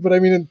couldn't, but I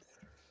mean,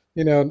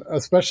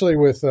 especially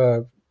with,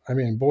 I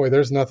mean, boy,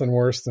 there's nothing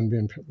worse than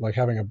being like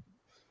having a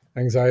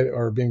anxiety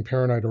or being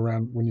paranoid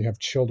around when you have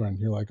children.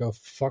 You're like, oh,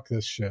 fuck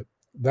this shit.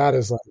 That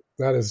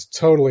is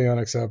totally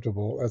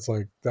unacceptable. That's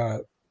like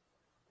that.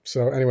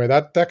 So anyway,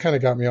 that kind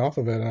of got me off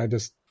of it. And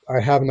I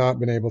haven't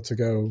been able to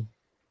go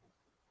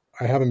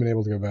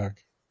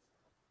back.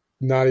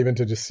 Not even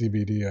to just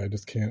CBD. I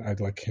just can't. I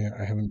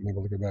haven't been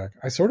able to go back.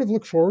 I sort of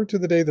look forward to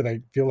the day that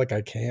I feel like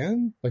I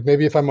can. Like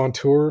maybe if I'm on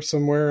tour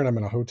somewhere and I'm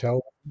in a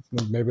hotel,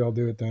 maybe I'll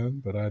do it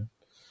then. But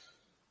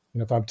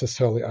if I'm just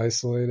totally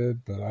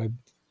isolated, but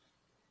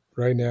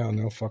right now,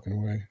 no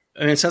fucking way.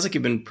 I mean, it sounds like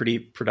you've been pretty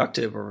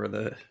productive over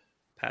the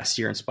past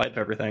year in spite of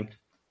everything.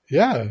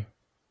 Yeah,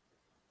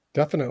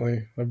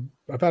 definitely.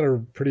 I've had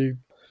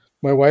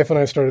my wife and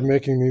I started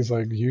making these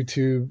like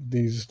YouTube,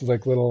 these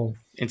like little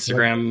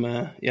Instagram,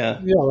 like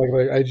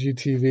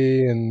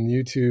IGTV and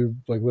YouTube,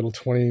 like little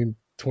 20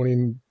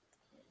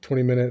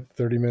 minute,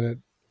 30 minute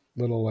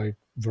little like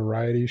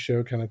variety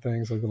show kind of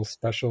things, like little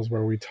specials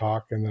where we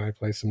talk and then I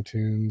play some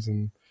tunes.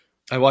 And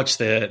I watched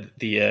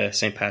the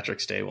St.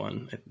 Patrick's Day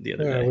one the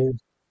other day.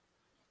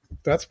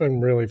 That's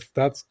been really,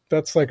 that's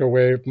like a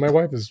way. My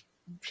wife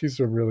she's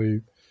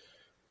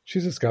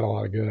just got a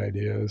lot of good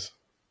ideas.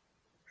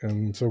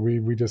 And so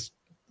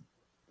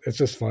it's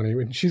just funny.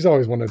 She's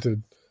always wanted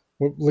to,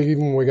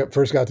 even when we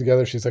first got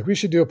together, she's like, we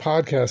should do a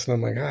podcast. And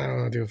I'm like, I don't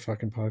want to do a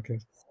fucking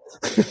podcast.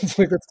 It's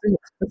like,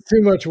 that's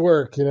too much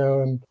work,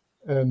 and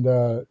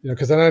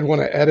because then I'd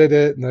want to edit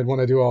it and I'd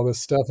want to do all this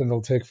stuff and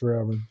it'll take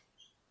forever.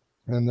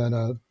 And then,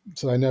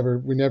 so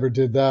we never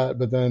did that.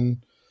 But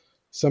then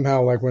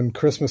somehow, like when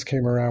Christmas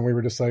came around, we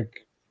were just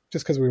like,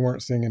 just because we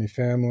weren't seeing any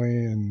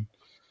family, and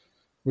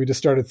we just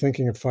started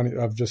thinking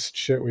of just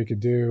shit we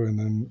could do. And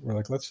then we're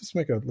like, let's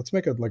make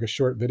a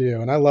short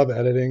video. And I love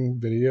editing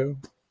video.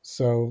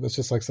 So that's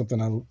just like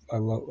something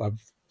I've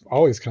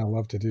always kind of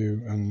loved to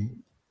do.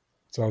 And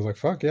so I was like,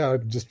 fuck yeah,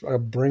 I'll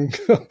bring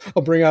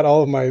out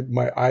all of my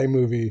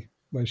iMovie,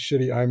 my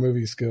shitty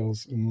iMovie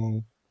skills,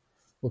 and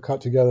we'll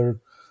cut together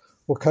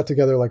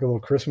like a little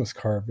Christmas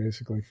card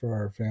basically for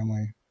our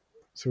family.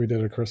 So we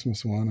did a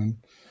Christmas one,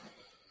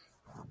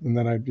 and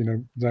then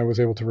I was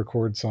able to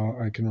record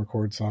I can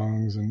record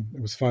songs, and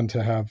it was fun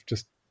to have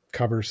just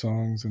cover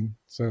songs. And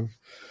so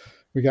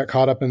we got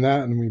caught up in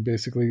that, and we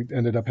basically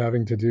ended up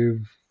having to do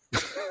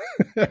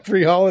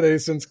every holiday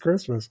since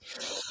Christmas.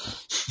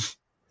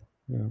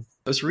 Yeah.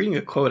 I was reading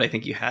a quote I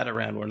think you had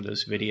around one of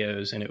those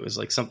videos, and it was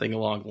like something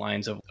along the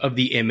lines of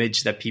the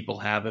image that people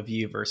have of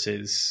you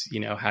versus,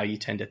 how you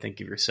tend to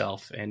think of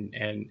yourself. And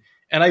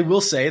I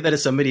will say that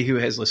as somebody who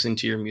has listened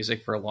to your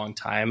music for a long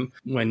time,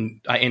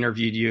 when I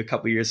interviewed you a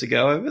couple of years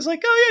ago, I was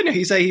like, oh yeah, no,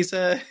 he's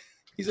a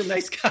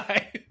nice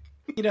guy.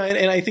 And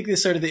I think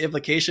this sort of the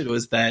implication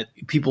was that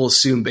people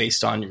assume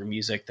based on your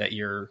music that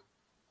you're,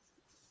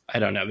 I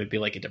don't know, maybe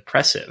like a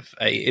depressive.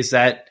 Is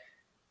that,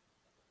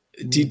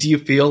 do you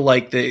feel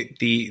like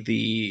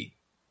the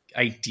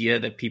idea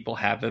that people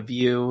have of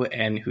you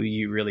and who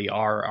you really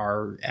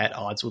are at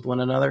odds with one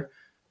another?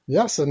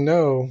 Yes and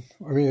no.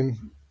 I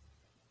mean,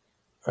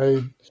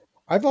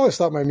 I've always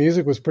thought my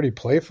music was pretty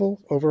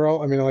playful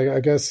overall. I mean, like,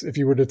 I guess if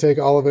you were to take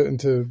all of it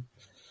into,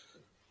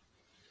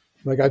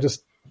 like, I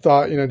just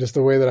thought, just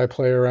the way that I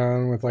play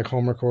around with like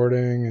home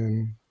recording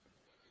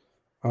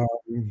and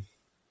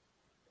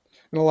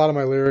a lot of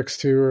my lyrics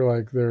too are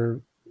like,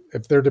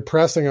 if they're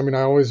depressing, I mean,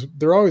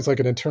 they're always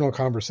like an internal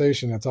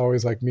conversation. It's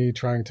always like me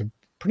trying to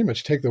pretty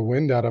much take the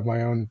wind out of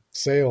my own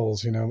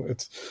sails.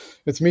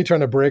 It's me trying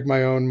to break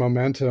my own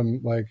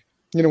momentum. Like,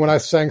 when I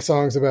sang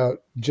songs about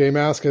J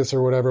Mascis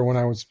or whatever, when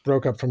I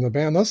broke up from the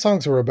band, those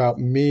songs were about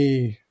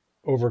me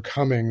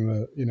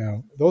overcoming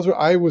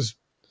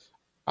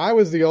I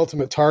was the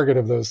ultimate target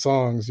of those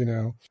songs.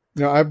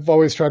 I've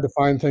always tried to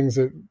find things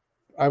that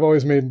I've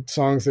always made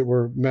songs that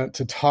were meant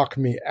to talk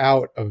me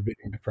out of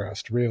being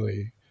depressed,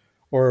 really,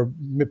 or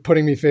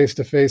putting me face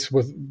to face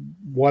with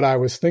what I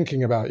was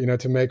thinking about,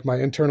 to make my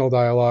internal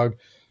dialogue,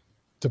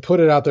 to put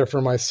it out there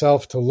for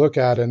myself to look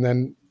at, and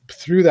then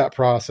through that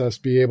process,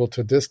 be able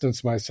to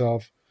distance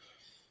myself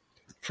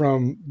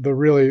from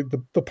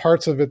the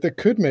parts of it that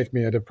could make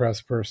me a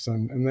depressed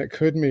person, and that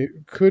could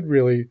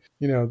really,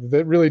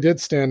 that really did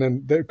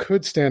that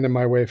could stand in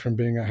my way from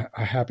being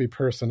a happy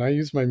person. I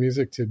use my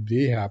music to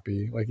be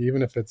happy. Like,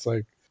 even if it's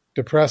like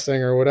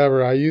depressing or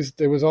whatever,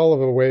 it was all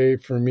of a way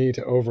for me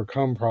to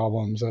overcome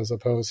problems, as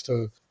opposed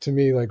to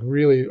me like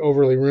really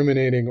overly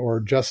ruminating or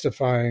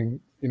justifying.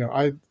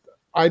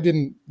 I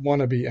didn't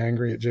want to be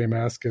angry at J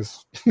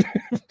Mascis.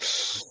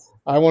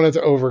 I wanted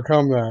to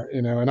overcome that,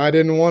 and I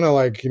didn't want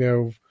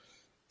to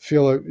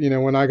feel it,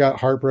 when I got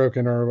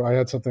heartbroken or I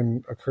had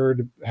something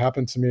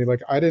happen to me,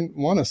 like I didn't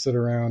want to sit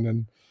around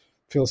and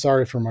feel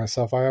sorry for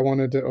myself. I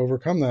wanted to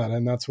overcome that.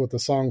 And that's what the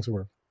songs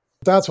were.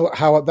 That's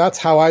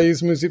how I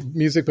use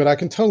music, but I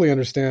can totally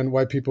understand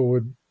why people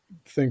would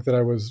think that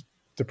I was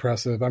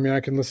depressive. I mean, I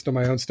can listen to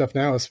my own stuff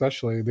now,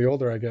 especially the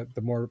older I get,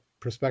 the more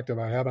perspective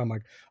I have. I'm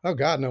like, oh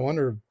God, no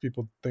wonder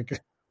people think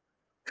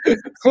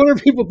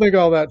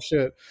all that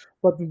shit.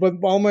 But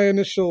all my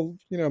initial,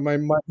 my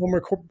home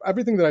record,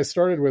 everything that I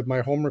started with,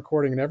 my home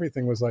recording and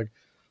everything was like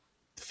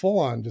full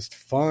on just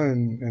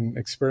fun and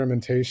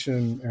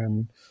experimentation.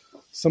 And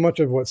so much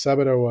of what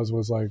Sebadoh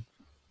was like,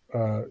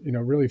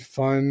 really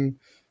fun,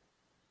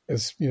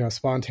 as,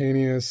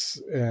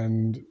 spontaneous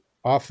and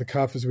off the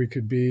cuff as we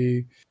could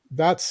be.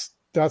 That's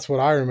what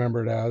I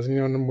remembered as,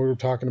 and we were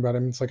talking about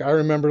it. It's like, I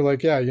remember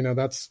like, yeah,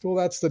 that's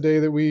the day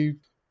that we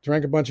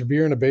drank a bunch of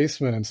beer in a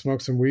basement and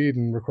smoked some weed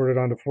and recorded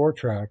onto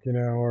 4-track,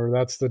 or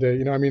that's the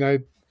day, I mean, I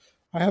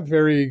have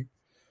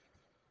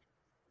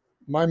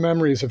my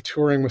memories of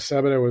touring with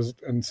Sebadoh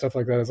and stuff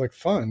like that is like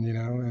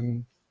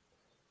fun,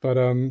 but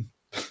I don't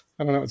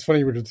know. It's funny.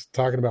 You were just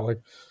talking about like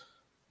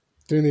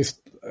doing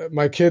these,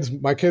 my kids,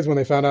 when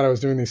they found out I was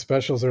doing these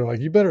specials, they're like,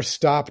 you better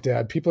stop,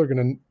 Dad. People are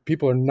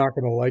not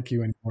going to like you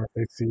anymore if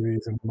they see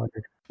these. And I'm like,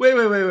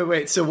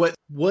 Wait. So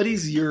what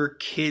is your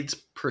kids'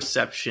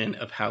 perception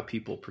of how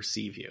people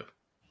perceive you?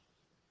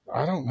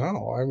 I don't know.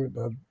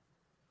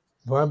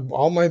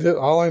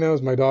 All I know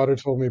is my daughter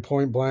told me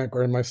point blank,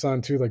 or my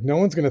son too, like, no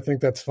one's going to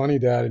think that's funny,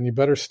 Dad, and you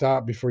better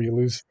stop before you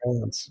lose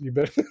fans. You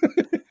better.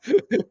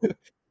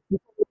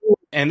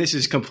 And this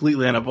is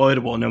completely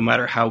unavoidable, no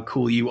matter how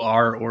cool you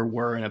are or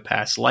were in a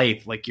past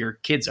life. Like, your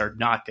kids are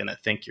not going to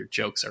think your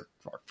jokes are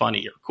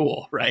funny or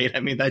cool, right? I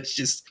mean, that's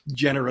just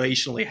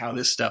generationally how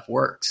this stuff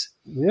works.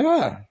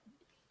 Yeah.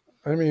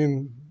 I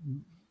mean,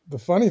 the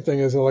funny thing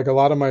is, like, a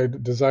lot of my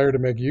desire to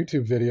make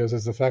YouTube videos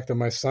is the fact that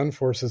my son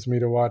forces me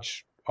to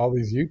watch all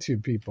these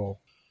YouTube people.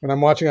 When I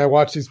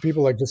watch these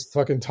people like just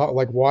fucking talk,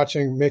 like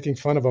making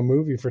fun of a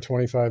movie for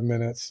 25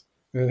 minutes,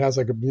 and it has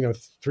like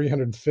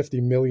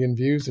 350 million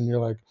views, and you're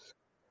like,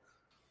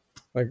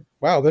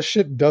 wow, this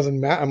shit doesn't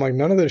matter. I'm like,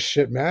 none of this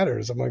shit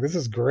matters. I'm like, this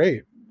is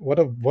great. What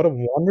a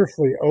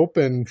wonderfully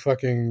open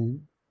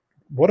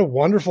what a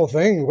wonderful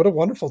thing. What a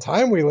wonderful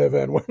time we live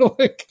in. We're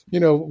like,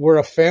 where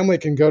a family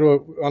can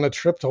go on a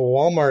trip to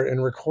Walmart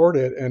and record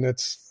it, and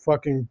it's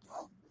fucking,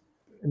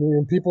 I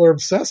mean, people are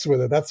obsessed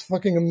with it. That's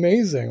fucking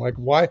amazing. Like,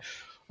 why?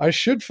 I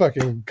should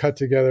fucking cut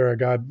together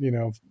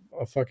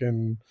a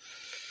fucking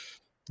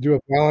do a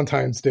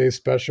Valentine's Day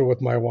special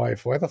with my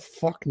wife. Why the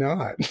fuck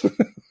not?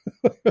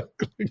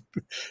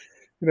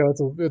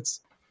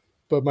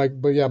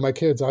 But yeah, my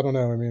kids, I don't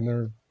know. I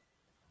mean,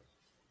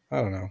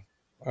 I don't know.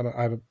 I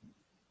don't,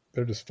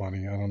 they're just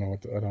funny. I don't know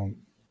I don't,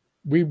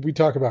 we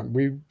talk about,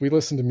 we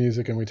listen to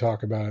music and we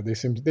talk about it.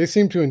 They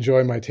seem to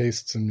enjoy my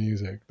tastes in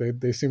music.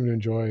 They seem to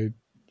enjoy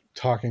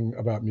talking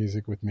about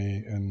music with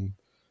me and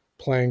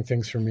playing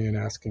things for me and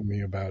asking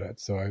me about it.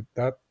 So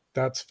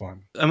that's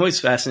fun. I'm always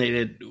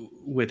fascinated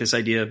with this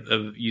idea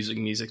of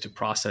using music to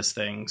process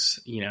things,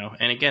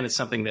 and again, it's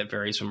something that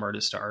varies from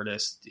artist to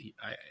artist.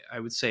 I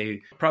would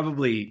say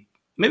probably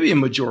maybe a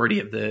majority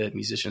of the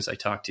musicians I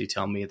talk to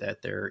tell me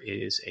that there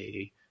is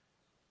a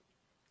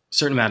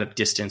certain amount of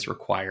distance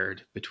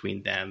required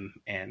between them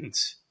and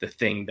the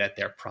thing that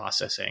they're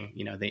processing.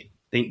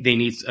 They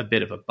need a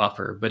bit of a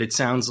buffer, but it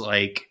sounds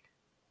like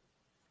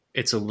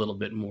it's a little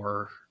bit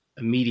more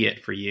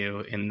immediate for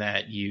you in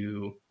that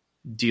you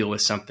deal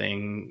with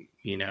something,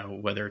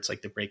 whether it's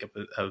like the breakup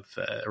of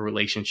a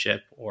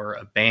relationship or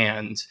a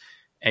band,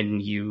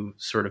 and you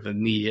sort of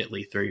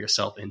immediately throw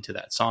yourself into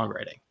that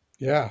songwriting.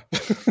 Yeah.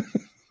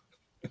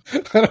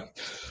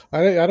 I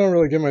don't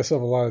really give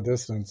myself a lot of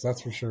distance.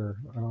 That's for sure.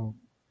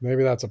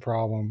 Maybe that's a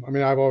problem. I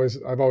mean, I was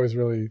always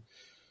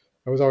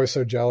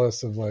so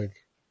jealous of like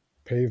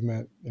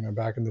Pavement,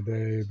 back in the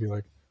day. It'd be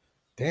like,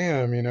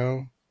 damn, you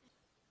don't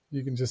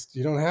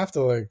have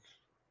to like,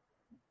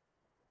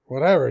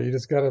 whatever. You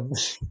just gotta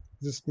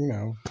it's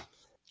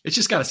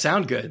just gotta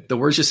sound good. The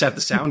words just have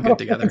to sound good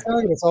together.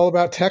 It's all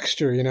about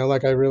texture,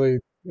 like I really,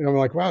 I'm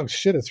like, wow,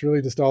 shit, it's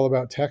really just all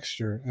about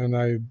texture. And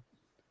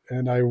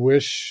I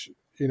wish,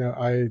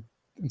 in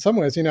some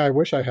ways, I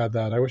wish I had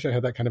that. I wish I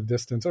had that kind of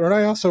distance. Or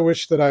I also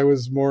wish that I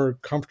was more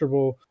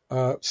comfortable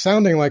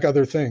sounding like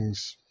other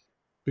things,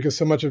 because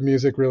so much of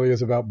music really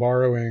is about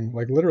borrowing,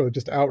 like literally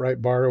just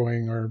outright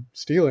borrowing or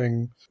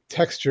stealing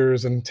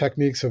textures and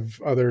techniques of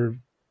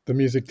the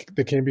music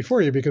that came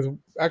before you. Because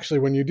actually,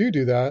 when you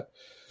do that,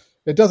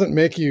 it doesn't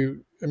make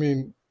you,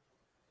 it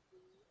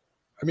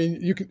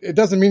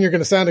doesn't mean you're going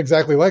to sound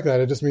exactly like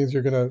that. It just means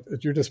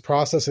you're just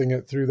processing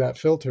it through that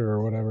filter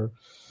or whatever.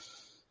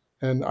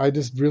 And I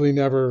just really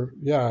never,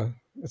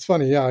 it's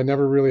funny. Yeah. I've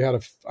never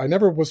had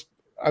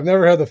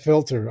the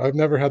filter. I've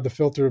never had the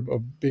filter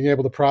of being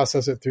able to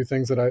process it through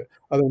things other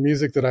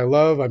music that I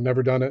love. I've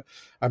never done it.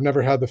 I've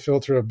never had the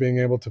filter of being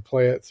able to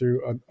play it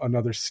through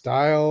another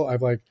style.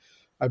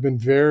 I've been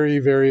very,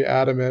 very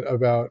adamant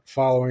about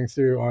following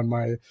through on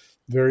my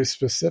very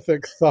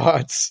specific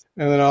thoughts,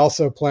 and then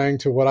also playing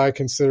to what I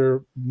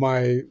consider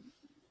my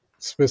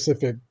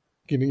specific,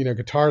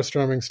 guitar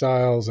strumming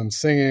styles and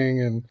singing.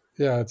 And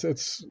yeah,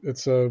 it's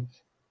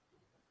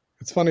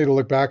funny to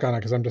look back on it,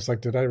 because I'm just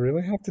like, did I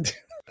really have to do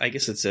that? I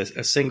guess it's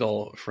a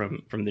single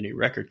from the new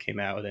record came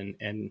out,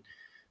 and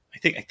I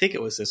think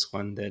it was this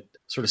one that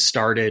sort of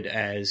started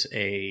as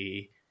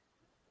a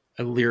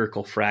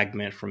lyrical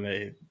fragment from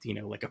a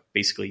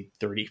basically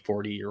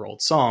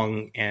 30-40-year-old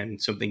song,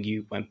 and something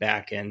you went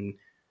back and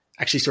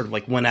actually sort of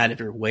like went out of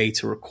your way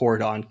to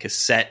record on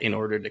cassette in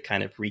order to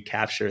kind of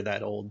recapture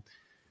that old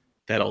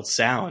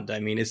sound.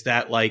 I mean, is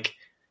that like,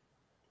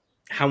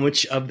 how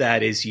much of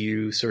that is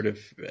you sort of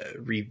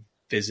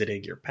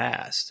revisiting your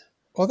past?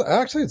 Well,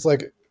 actually, it's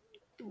like,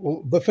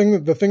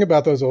 the thing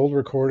about those old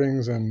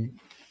recordings and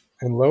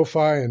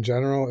lo-fi in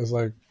general is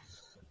like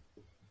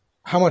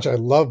how much I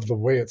love the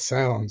way it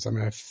sounds. I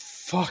mean, I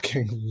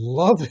fucking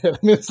love it. I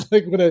mean, it's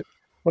like when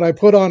I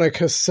put on a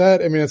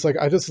cassette, I mean, it's like,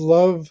 I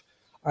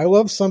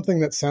love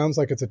something that sounds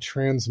like it's a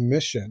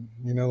transmission,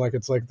 like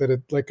it's like that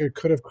it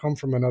could have come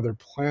from another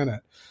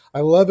planet. I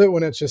love it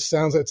when it just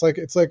sounds, it's like,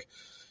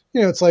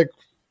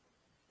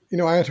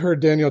 I had heard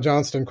Daniel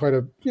Johnston quite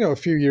a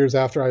few years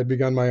after I had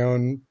begun my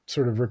own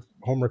sort of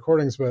home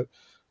recordings, but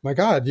my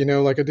God,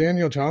 like a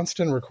Daniel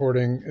Johnston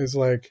recording is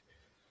like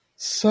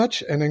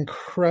such an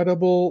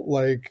incredible,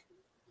 like,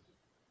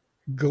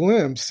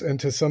 glimpse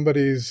into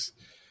somebody's,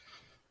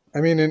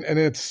 and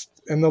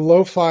the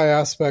lo-fi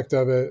aspect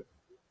of it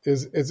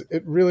is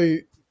it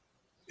really,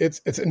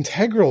 it's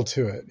integral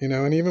to it,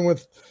 and even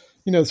with,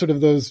 sort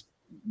of those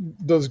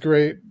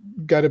great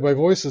Guided by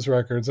Voices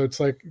records, it's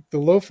like the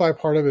lo-fi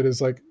part of it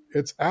is like,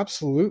 it's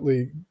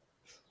absolutely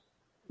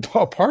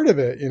a part of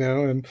it,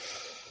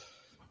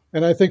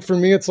 and I think for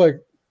me, it's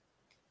like,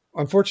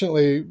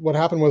 unfortunately, what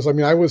happened was,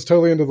 I was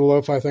totally into the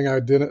lo-fi thing.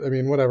 I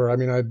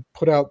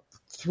put out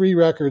 3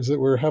 records that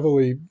were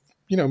heavily,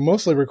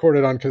 mostly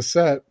recorded on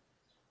cassette,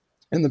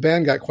 and the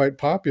band got quite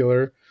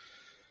popular.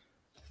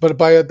 But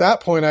at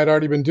that point, I'd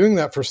already been doing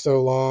that for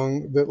so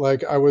long that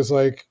like, I was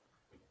like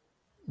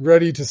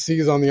ready to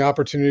seize on the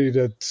opportunity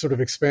to sort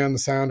of expand the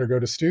sound or go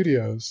to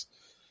studios.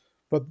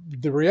 But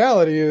the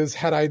reality is,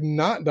 had I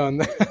not done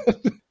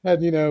that,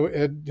 had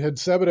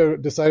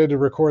Sebadoh decided to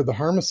record the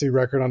Harmacy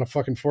record on a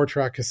fucking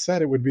 4-track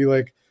cassette, it would be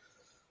like,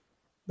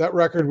 that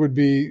record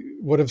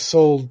would have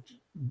sold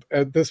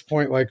at this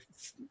point, like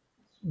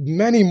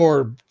many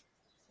more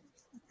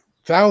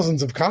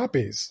thousands of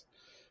copies.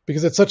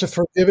 because it's such a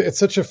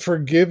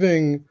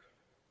forgiving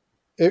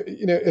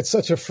it's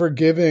a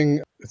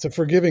forgiving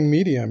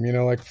medium,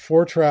 like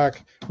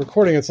 4-track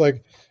recording. It's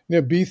like,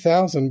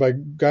 B1000 by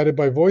Guided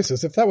by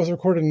Voices. If that was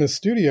recorded in a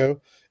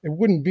studio, it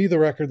wouldn't be the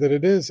record that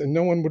it is, and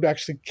no one would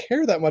actually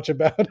care that much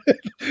about it.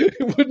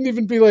 It wouldn't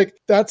even be like,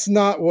 that's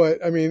not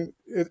what, I mean,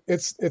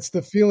 it's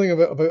the feeling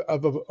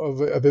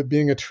of it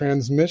being a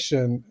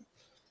transmission.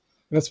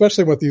 And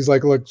especially with these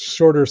like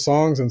shorter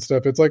songs and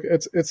stuff, it's like,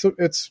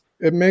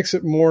 it makes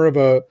it more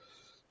of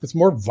it's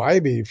more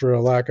vibey, for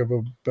a lack of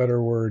a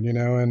better word,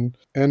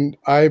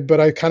 but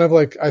I kind of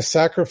like, I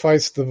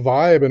sacrificed the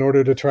vibe in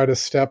order to try to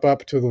step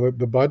up to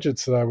the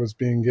budgets that I was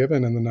being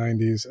given in the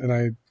 90s.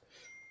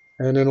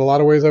 And in a lot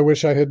of ways, I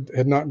wish I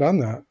had not done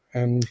that.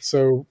 And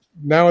so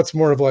now it's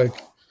more of like,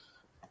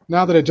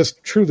 now that it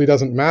just truly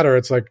doesn't matter,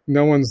 it's like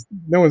no one's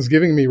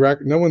giving me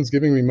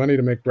money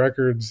to make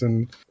records,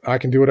 and I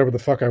can do whatever the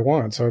fuck I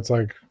want. So it's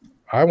like,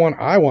 I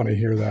want to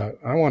hear that.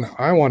 I want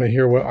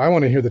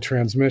to hear the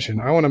transmission.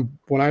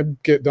 When I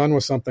get done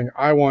with something,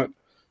 I want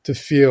it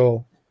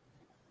to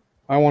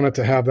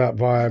have that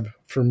vibe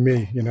for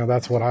me.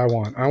 That's what I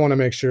want. I want to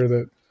make sure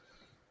that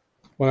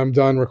when I'm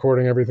done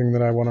recording everything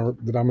that I'm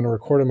going to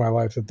record in my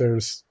life, that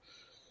there's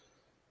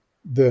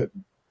that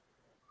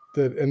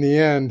in the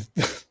end,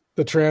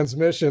 the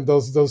transmission,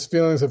 those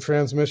feelings of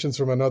transmissions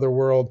from another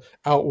world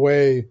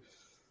outweigh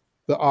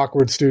the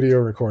awkward studio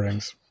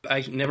recordings.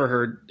 I never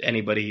heard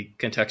anybody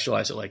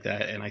contextualize it like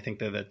that. And I think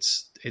that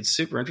it's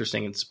super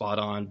interesting and spot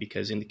on,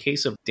 because in the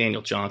case of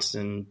Daniel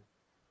Johnston,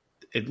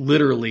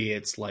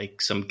 it's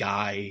like some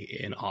guy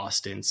in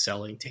Austin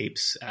selling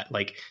tapes at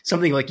like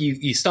something like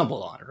you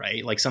stumble on,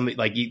 right? Like something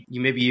like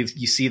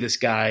you see this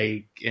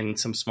guy in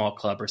some small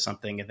club or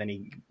something, and then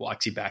he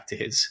walks you back to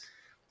his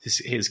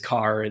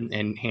car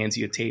and hands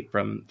you a tape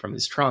from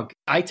his trunk.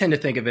 I tend to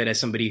think of it as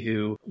somebody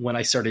who, when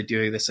I started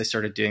doing this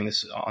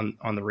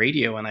on the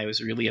radio, and I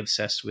was really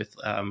obsessed with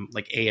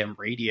like AM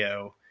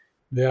radio.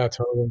 Yeah,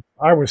 totally.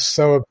 I was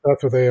so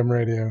obsessed with AM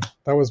radio.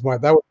 That was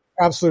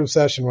absolute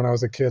obsession when I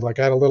was a kid. Like,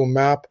 I had a little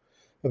map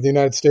of the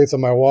United States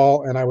on my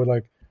wall, and I would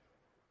like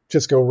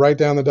just go right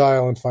down the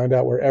dial and find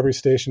out where every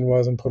station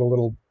was and put a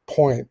little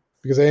point,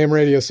 because AM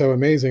radio is so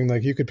amazing.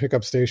 Like, you could pick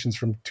up stations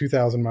from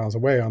 2,000 miles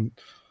away on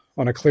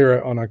a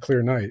clear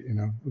night,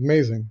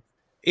 amazing.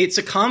 It's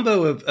a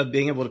combo of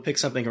being able to pick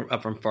something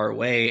up from far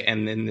away,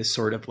 and then this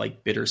sort of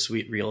like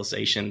bittersweet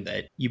realization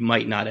that you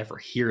might not ever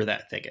hear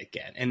that thing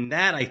again. And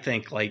that, I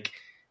think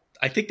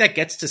that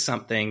gets to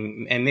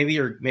something, and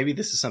maybe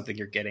this is something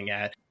you're getting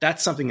at.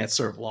 That's something that's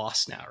sort of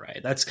lost now, right?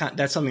 That's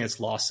something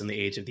that's lost in the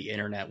age of the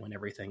internet, when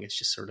everything is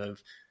just sort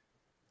of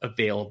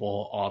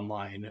available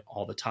online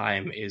all the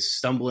time, is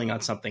stumbling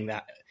on something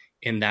that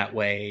in that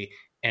way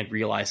and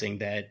realizing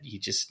that you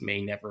just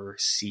may never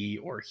see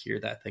or hear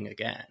that thing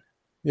again.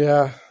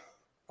 Yeah.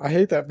 I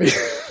hate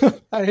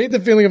that. I hate the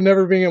feeling of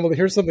never being able to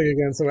hear something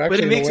again. So actually,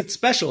 but it makes it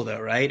special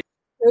though, right?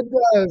 It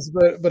does.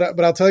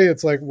 But I'll tell you,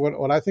 it's like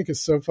what I think is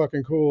so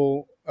fucking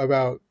cool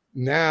about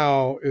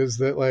now is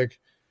that like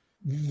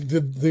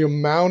the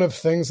amount of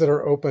things that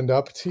are opened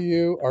up to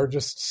you are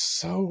just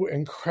so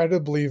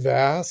incredibly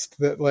vast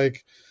that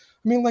like,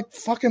 I mean, like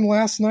fucking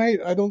last night,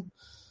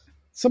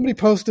 somebody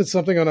posted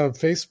something on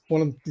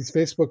one of these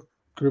Facebook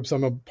groups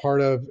I'm a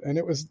part of, and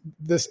it was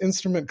this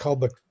instrument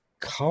called the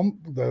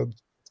KOMUZ.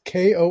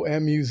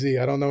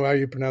 I don't know how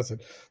you pronounce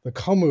it. The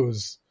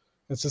Komuz.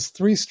 It's this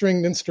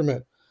 3-stringed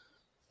instrument,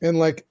 and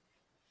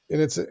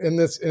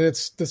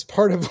it's this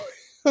part of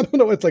I don't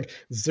know. It's like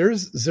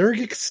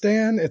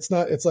Kyrgyzstan. It's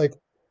not. It's like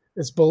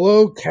it's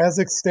below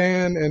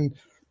Kazakhstan and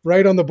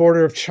right on the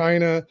border of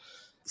China.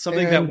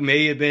 Something that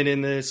may have been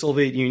in the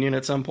Soviet Union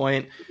at some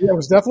point. Yeah, it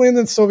was definitely in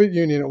the Soviet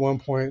Union at one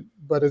point,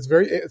 but it's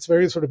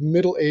very sort of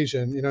Middle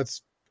Asian.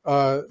 It's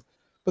but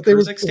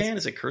Kyrgyzstan.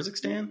 Is it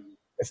Kyrgyzstan?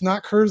 It's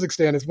not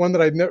Kyrgyzstan. It's one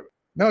that I'd never.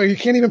 No, you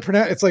can't even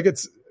pronounce. It's like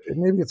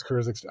maybe it's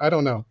Kyrgyzstan. I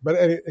don't know, but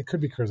it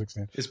could be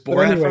Kyrgyzstan. Is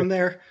Borat from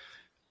there?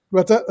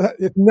 But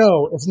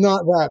no, it's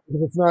not that,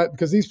 because it's not,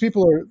 because these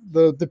people are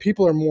the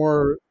people are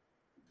more.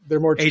 They're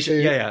more Asian.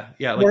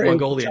 Yeah, like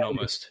Mongolian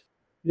almost.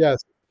 Yes.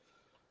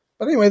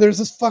 But anyway, there's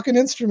this fucking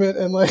instrument,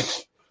 and like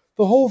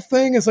the whole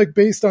thing is like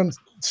based on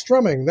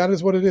strumming. That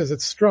is what it is.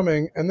 It's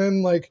strumming, and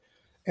then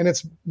and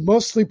it's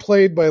mostly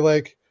played by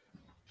like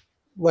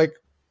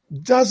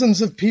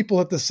dozens of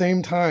people at the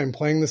same time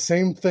playing the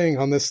same thing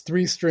on this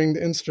 3-stringed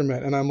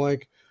instrument. And I'm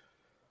like,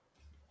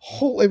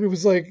 it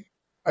was like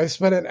I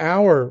spent an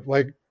hour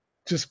like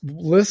just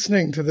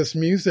listening to this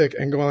music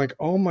and going like,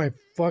 oh my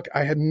fuck,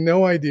 I had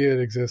no idea it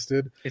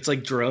existed. It's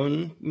like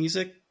drone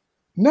music.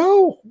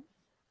 No.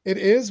 It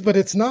is, but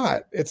it's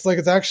not. It's like,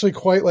 it's actually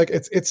quite like,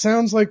 it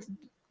sounds like,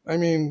 I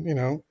mean,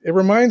 it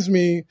reminds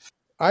me,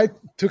 I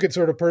took it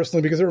sort of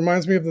personally because it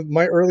reminds me of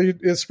my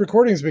earliest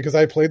recordings, because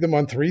I played them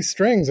on 3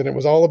 strings, and it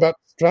was all about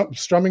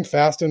strumming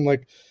fast and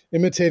like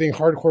imitating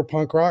hardcore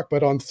punk rock,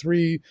 but on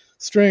 3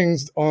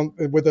 strings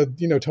with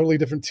a, totally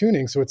different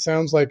tuning. So it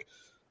sounds like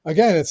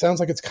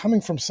it's coming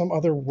from some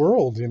other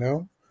world,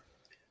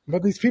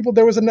 but these people,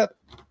 there was another,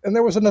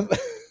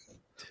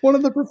 One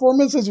of the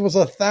performances was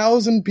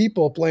 1,000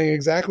 people playing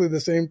exactly the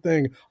same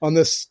thing on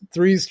this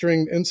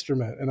 3-stringed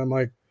instrument. And I'm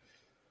like,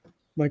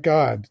 my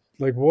God,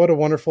 like what a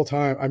wonderful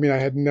time. I mean, I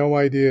had no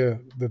idea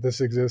that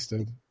this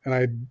existed.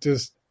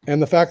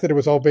 And the fact that it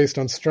was all based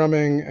on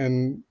strumming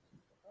and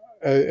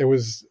they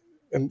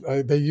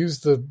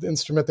used the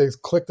instrument, they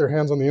click their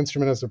hands on the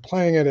instrument as they're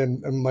playing it.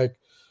 And like,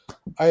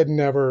 I had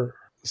never,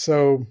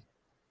 so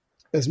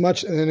as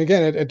much, and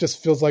again, it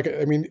just feels like,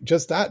 I mean,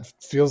 just that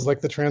feels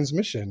like the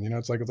transmission,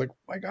 it's like,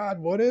 my God,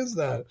 what is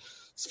that?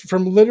 It's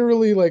from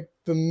literally like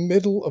the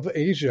middle of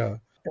Asia.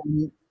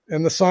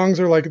 And the songs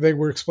are like, they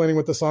were explaining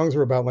what the songs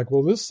were about. Like,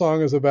 well, this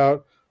song is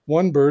about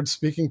one bird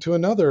speaking to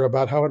another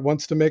about how it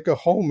wants to make a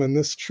home in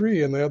this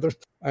tree and the other,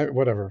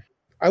 whatever.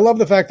 I love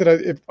the fact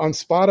that on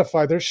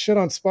Spotify, there's shit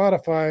on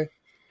Spotify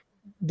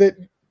that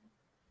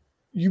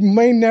you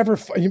may never,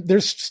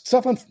 there's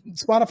stuff on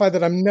Spotify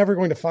that I'm never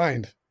going to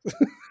find.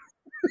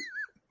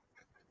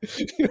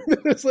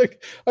 It's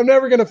like, I'm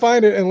never going to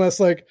find it unless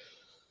like,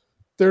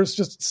 there's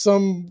just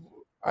some,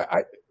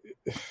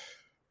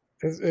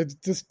 it's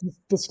just,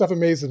 this stuff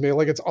amazes me.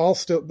 Like it's all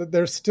still,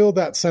 there's still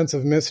that sense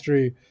of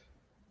mystery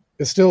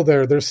is still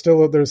there. There's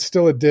still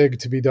a dig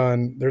to be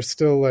done. There's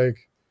still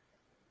like,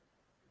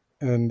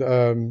 and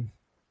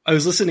I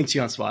was listening to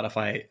you on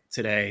Spotify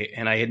today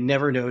and I had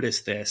never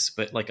noticed this,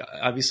 but like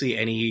obviously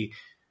any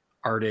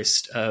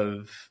artist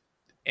of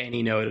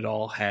any note at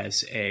all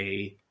has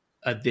a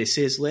this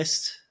is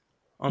list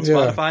on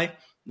Spotify,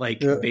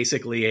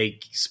 basically a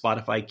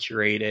Spotify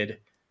curated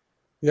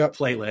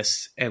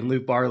playlist, and Lou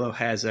Barlow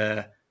has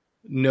a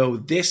no,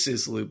 this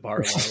is Lou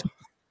Barlow.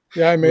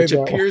 I made which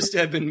appears to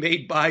have been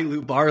made by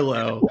Lou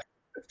Barlow.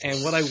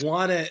 And what I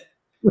want to,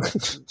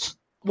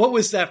 what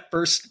was that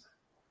first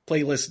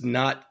playlist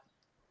not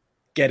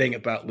getting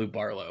about Lou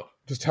Barlow?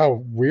 Just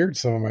how weird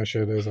some of my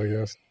shit is, I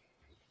guess.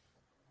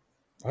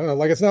 I don't know,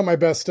 like it's not my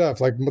best stuff.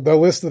 Like the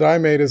list that I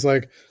made is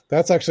like,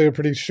 that's actually a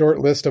pretty short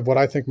list of what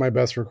I think my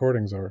best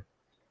recordings are.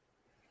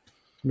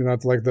 I mean,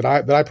 that's like that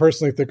I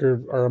personally think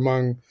are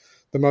among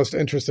the most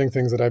interesting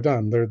things that I've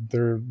done. They're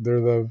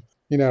the,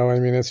 I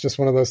mean, it's just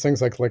one of those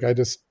things like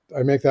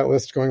I make that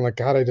list going like,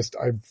 God, I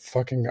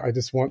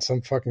just want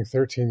some fucking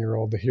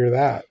 13-year-old to hear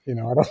that.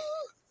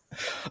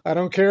 I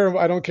don't care.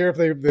 I don't care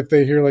if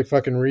they hear like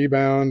fucking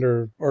Rebound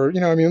or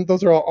I mean,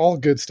 those are all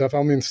good stuff.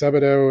 I mean,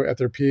 Sebadoh at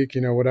their peak,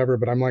 whatever.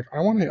 But I'm like, I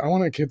want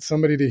to get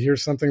somebody to hear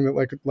something that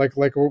like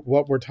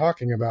what we're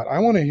talking about. I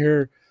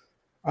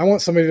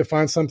want somebody to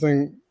find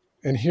something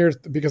and hear,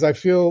 because I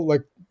feel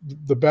like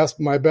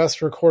my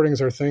best recordings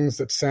are things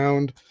that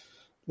sound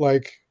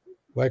like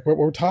what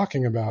we're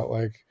talking about,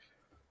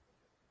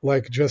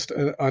 like just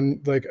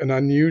an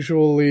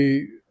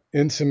unusually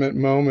intimate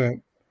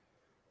moment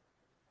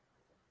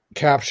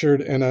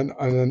captured in an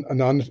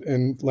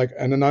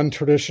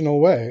untraditional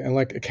way, and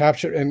like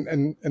captured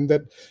and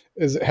that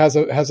has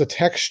a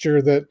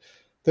texture that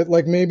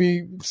like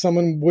maybe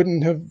someone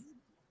wouldn't have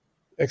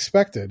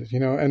expected,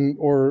 and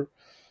or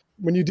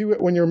when you do it,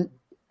 when you're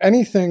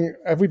anything,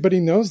 everybody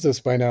knows this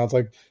by now. It's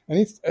like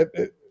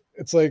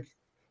it's like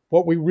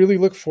what we really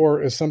look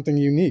for is something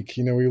unique.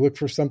 We look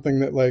for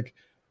something that like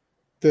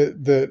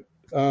that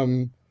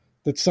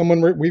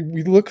someone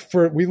we look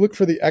for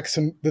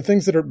the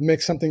things that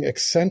make something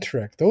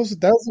eccentric. Those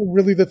are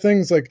really the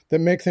things like that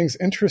make things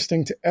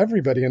interesting to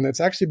everybody, and it's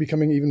actually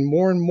becoming even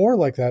more and more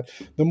like that.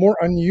 The more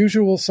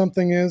unusual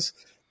something is,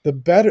 the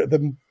better,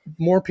 the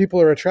more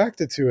people are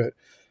attracted to it,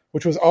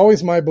 which was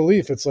always my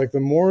belief. It's like the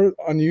more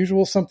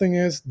unusual something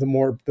is,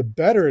 the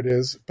better it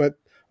is. But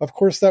of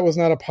course, that was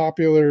not a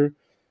popular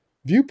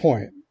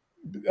viewpoint.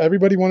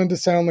 Everybody wanted to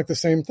sound like the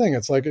same thing.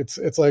 It's like,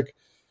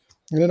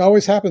 and it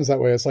always happens that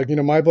way. It's like,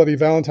 My Bloody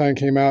Valentine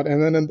came out,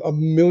 and then a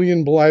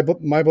million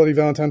My Bloody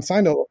Valentine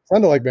sounded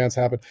like bands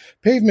happened.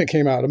 Pavement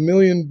came out, a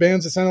million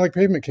bands that sounded like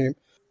Pavement came.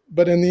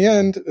 But in the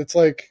end, it's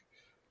like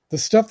the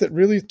stuff that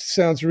really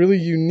sounds really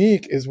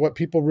unique is what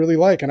people really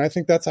like. And I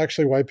think that's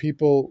actually why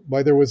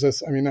there was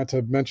this, I mean, not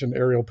to mention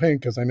Ariel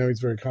Pink, because I know he's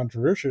very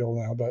controversial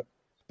now, but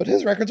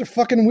his records are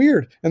fucking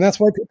weird. And that's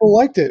why people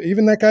liked it.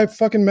 Even that guy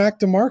fucking Mac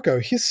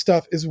DeMarco, his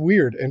stuff is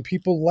weird and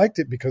people liked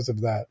it because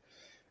of that.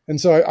 And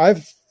so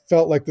I've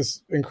felt like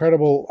this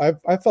incredible,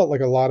 I felt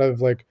like a lot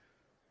of like,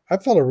 I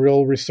felt a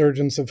real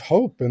resurgence of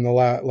hope in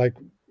like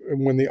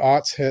when the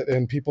aughts hit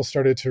and people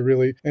started to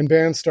really, and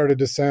bands started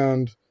to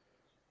sound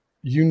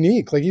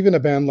unique. Like even a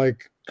band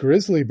like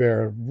Grizzly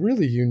Bear,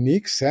 really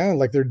unique sound.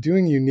 Like they're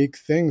doing unique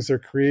things. They're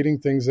creating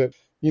things that,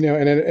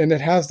 and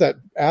it has that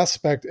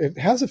aspect. It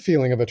has a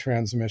feeling of a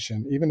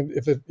transmission, even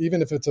if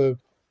it's a,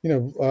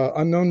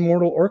 Unknown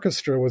Mortal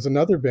Orchestra was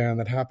another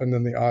band that happened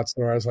in the aughts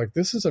where I was like,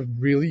 this is a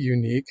really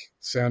unique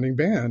sounding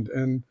band.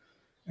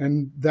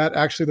 And that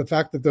actually, the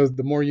fact that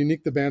the more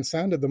unique the band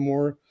sounded, the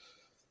more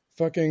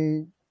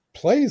fucking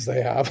plays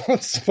they have on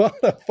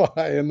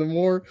Spotify, and the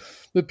more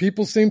that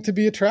people seem to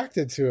be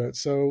attracted to it.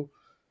 So,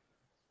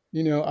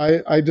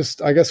 I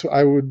guess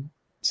I would,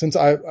 since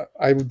I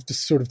would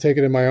just sort of take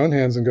it in my own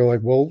hands and go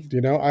like, well,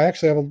 I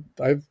actually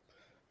I've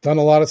done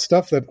a lot of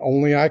stuff that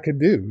only I could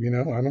do,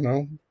 I don't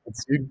know.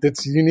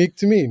 It's unique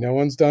to me. No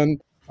one's done.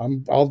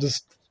 I'll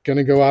just going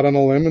to go out on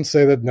a limb and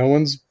say that no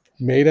one's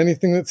made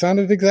anything that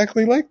sounded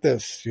exactly like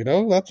this.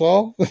 That's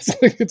all.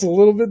 It's a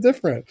little bit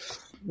different.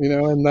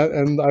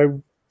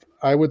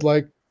 I would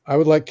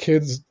like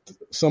kids,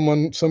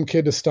 some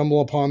kid to stumble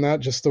upon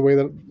that just the way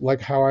that,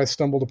 like how I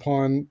stumbled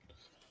upon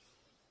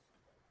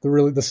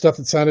the stuff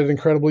that sounded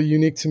incredibly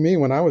unique to me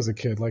when I was a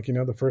kid. Like,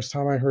 the first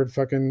time I heard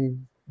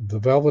fucking the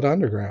Velvet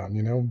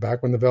Underground,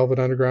 back when the Velvet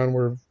Underground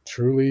were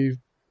truly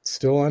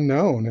still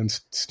unknown and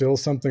still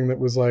something that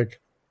was like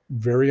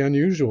very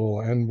unusual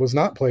and was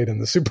not played in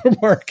the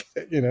supermarket,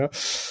 that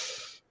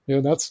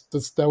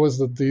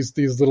was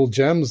these little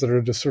gems that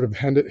are just sort of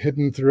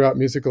hidden throughout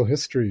musical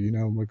history,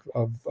 like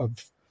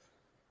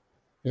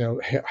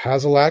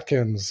Hazel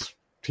Atkins,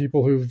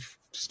 people who've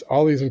just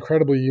all these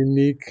incredibly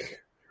unique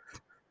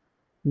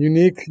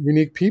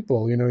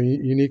people,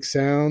 unique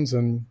sounds.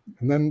 And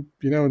then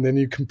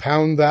you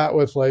compound that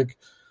with like,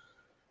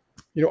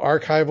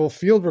 archival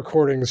field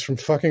recordings from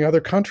fucking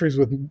other countries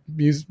with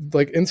music,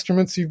 like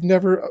instruments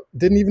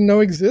didn't even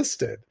know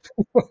existed.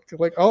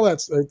 Like all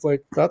that's, it's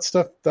like that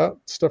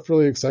stuff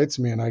really excites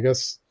me. And I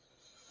guess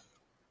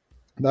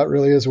that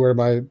really is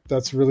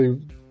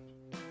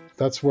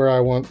that's where I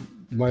want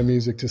my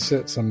music to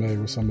sit someday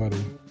with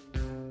somebody.